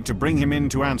be made to bring him in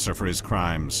to answer for his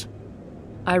crimes.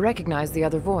 I recognize the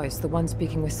other voice, the one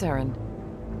speaking with Saren.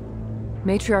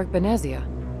 Matriarch Benezia.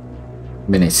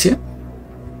 Benezia?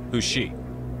 Who's she?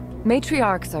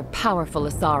 Matriarchs are powerful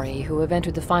Asari who have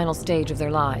entered the final stage of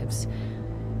their lives.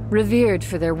 Revered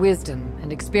for their wisdom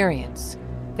and experience,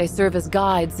 they serve as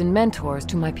guides and mentors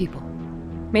to my people.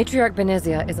 Matriarch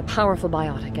Benezia is a powerful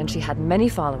biotic, and she had many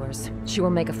followers. She will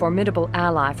make a formidable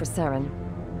ally for Saren.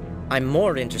 I'm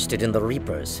more interested in the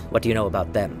Reapers. What do you know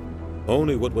about them?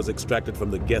 Only what was extracted from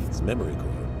the Geth's memory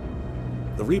core.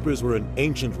 The Reapers were an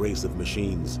ancient race of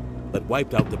machines that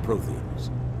wiped out the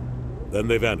Protheans. Then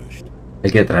they vanished. Hay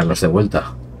que traerlos de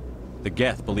vuelta. The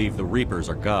Geth believe the Reapers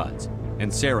are gods, and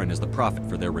Saren is the prophet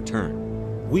for their return.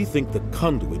 We think the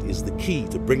conduit is the key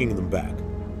to bringing them back.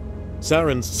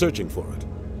 Saren's searching for it.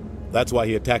 That's why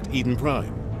he attacked Eden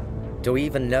Prime. Do we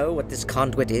even know what this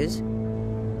conduit is?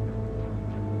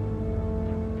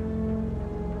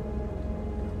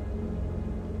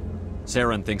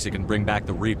 Saren thinks it can bring back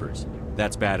the Reapers.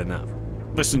 That's bad enough.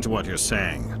 Listen to what you're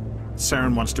saying.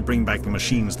 Saren wants to bring back the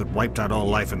machines that wiped out all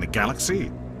life in the galaxy?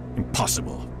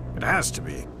 Impossible. It has to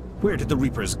be. Where did the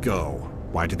Reapers go?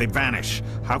 Why did they vanish?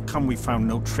 How come we found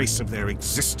no trace of their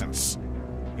existence?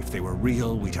 If they were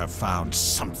real, we'd have found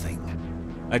something.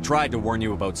 I tried to warn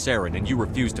you about Saren, and you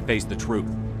refused to face the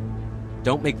truth.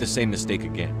 Don't make the same mistake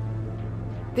again.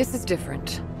 This is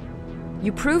different.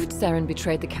 You proved Saren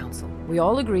betrayed the Council. We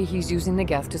all agree he's using the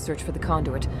Geth to search for the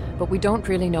conduit, but we don't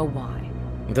really know why.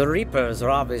 The Reapers are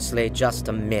obviously just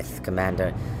a myth,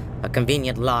 Commander. A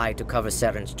convenient lie to cover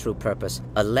Saren's true purpose.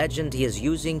 A legend he is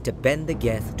using to bend the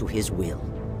Geth to his will.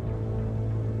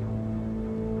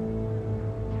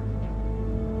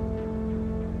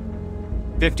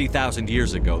 "50,000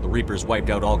 years ago, the Reapers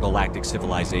wiped out all galactic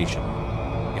civilization.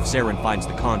 If Saren finds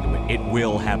the conduit, it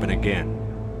will happen again."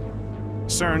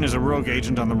 Saren is a rogue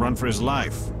agent on the run for his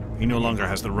life. He no longer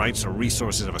has the rights or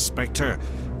resources of a Spectre.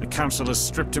 The Council has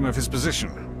stripped him of his position.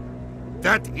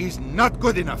 That is not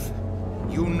good enough.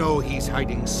 You know he's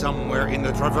hiding somewhere in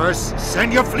the Traverse.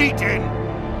 Send your fleet in!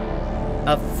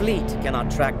 A fleet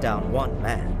cannot track down one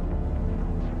man.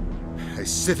 A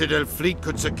Citadel fleet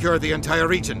could secure the entire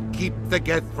region, keep the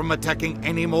Geth from attacking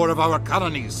any more of our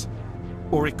colonies.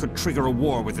 Or it could trigger a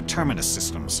war with the Terminus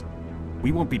systems.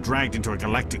 We won't be dragged into a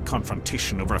galactic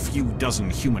confrontation over a few dozen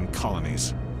human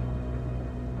colonies.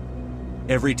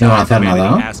 Every time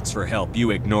humanity asks for help,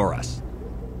 you ignore us.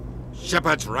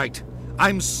 Shepard's right.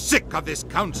 I'm sick of this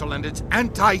council and its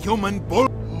anti-human bull—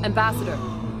 Ambassador,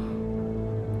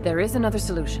 there is another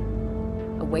solution.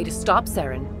 A way to stop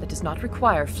Saren that does not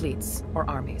require fleets or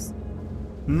armies.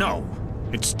 No,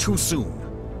 it's too soon.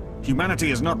 Humanity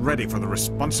is not ready for the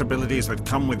responsibilities that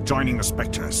come with joining the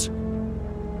Spectres.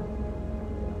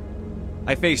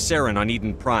 I faced Saren on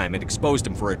Eden Prime and exposed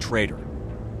him for a traitor.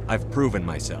 I've proven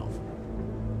myself.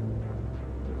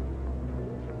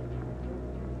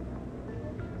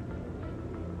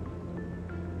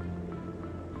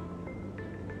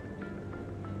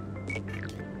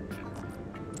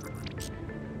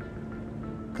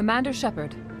 Commander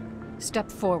Shepard, step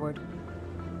forward.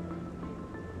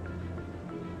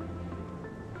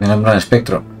 Me nombran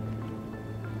espectro.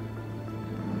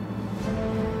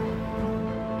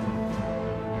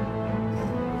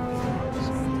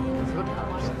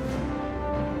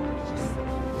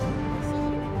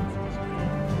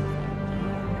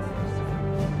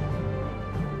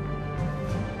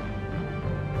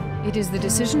 It is the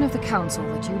decision of the Council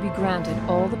that you be granted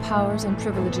all the powers and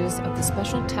privileges of the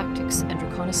Special Tactics and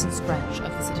Reconnaissance branch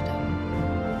of the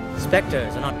Citadel.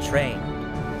 Spectres are not trained,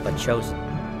 but chosen.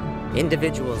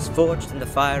 Individuals forged in the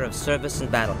fire of service and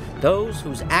battle. Those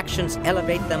whose actions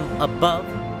elevate them above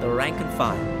the rank and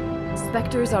file.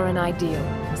 Spectres are an ideal,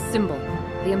 a symbol,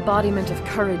 the embodiment of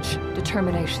courage,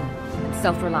 determination, and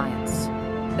self-reliance.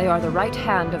 They are the right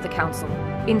hand of the Council,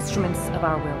 instruments of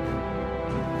our will.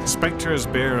 Spectres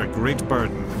bear a great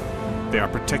burden. They are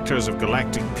protectors of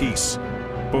galactic peace,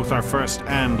 both our first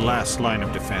and last line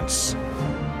of defense.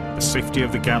 The safety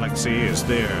of the galaxy is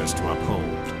theirs to uphold.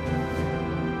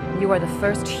 You are the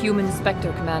first human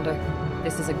Spectre, Commander.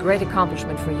 This is a great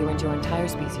accomplishment for you and your entire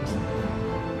species.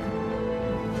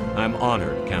 I'm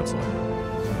honored, Counselor.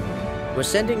 We're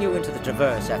sending you into the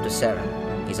Traverse after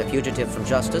Saren. He's a fugitive from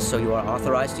justice, so you are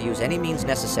authorized to use any means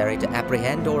necessary to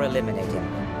apprehend or eliminate him.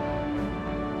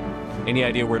 Any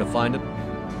idea where to find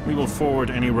him? We will forward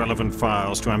any relevant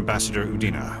files to Ambassador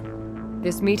Udina.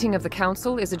 This meeting of the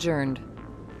Council is adjourned.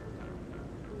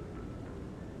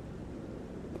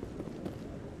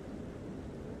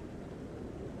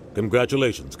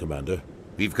 Congratulations, Commander.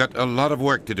 We've got a lot of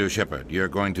work to do, Shepard. You're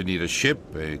going to need a ship,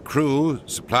 a crew,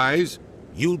 supplies.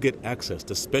 You'll get access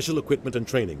to special equipment and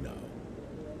training now.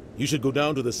 You should go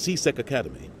down to the CSEC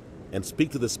Academy and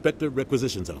speak to the Spectre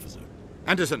Requisitions Officer.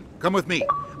 Anderson, come with me.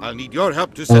 I'll need your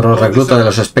help to set Otro recluta de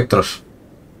los espectros.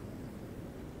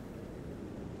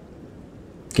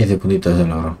 15 puntitos de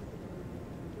logro.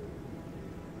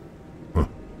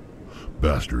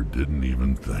 Bastard didn't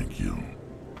even thank you.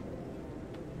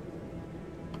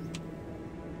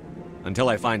 Until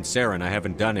I find Saren, I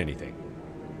haven't done anything.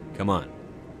 Come on.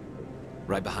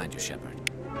 Right behind you, Shepard.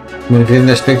 Munición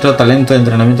de espectro, talento de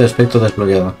entrenamiento de espectro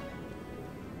desbloqueado.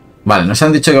 Vale, nos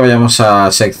han dicho que vayamos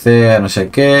a SecC, a no sé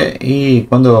qué. ¿Y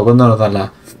cuándo nos dan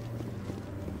la...?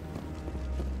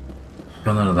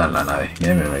 ¿Cuándo nos dan la nave?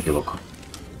 Ya me equivoco.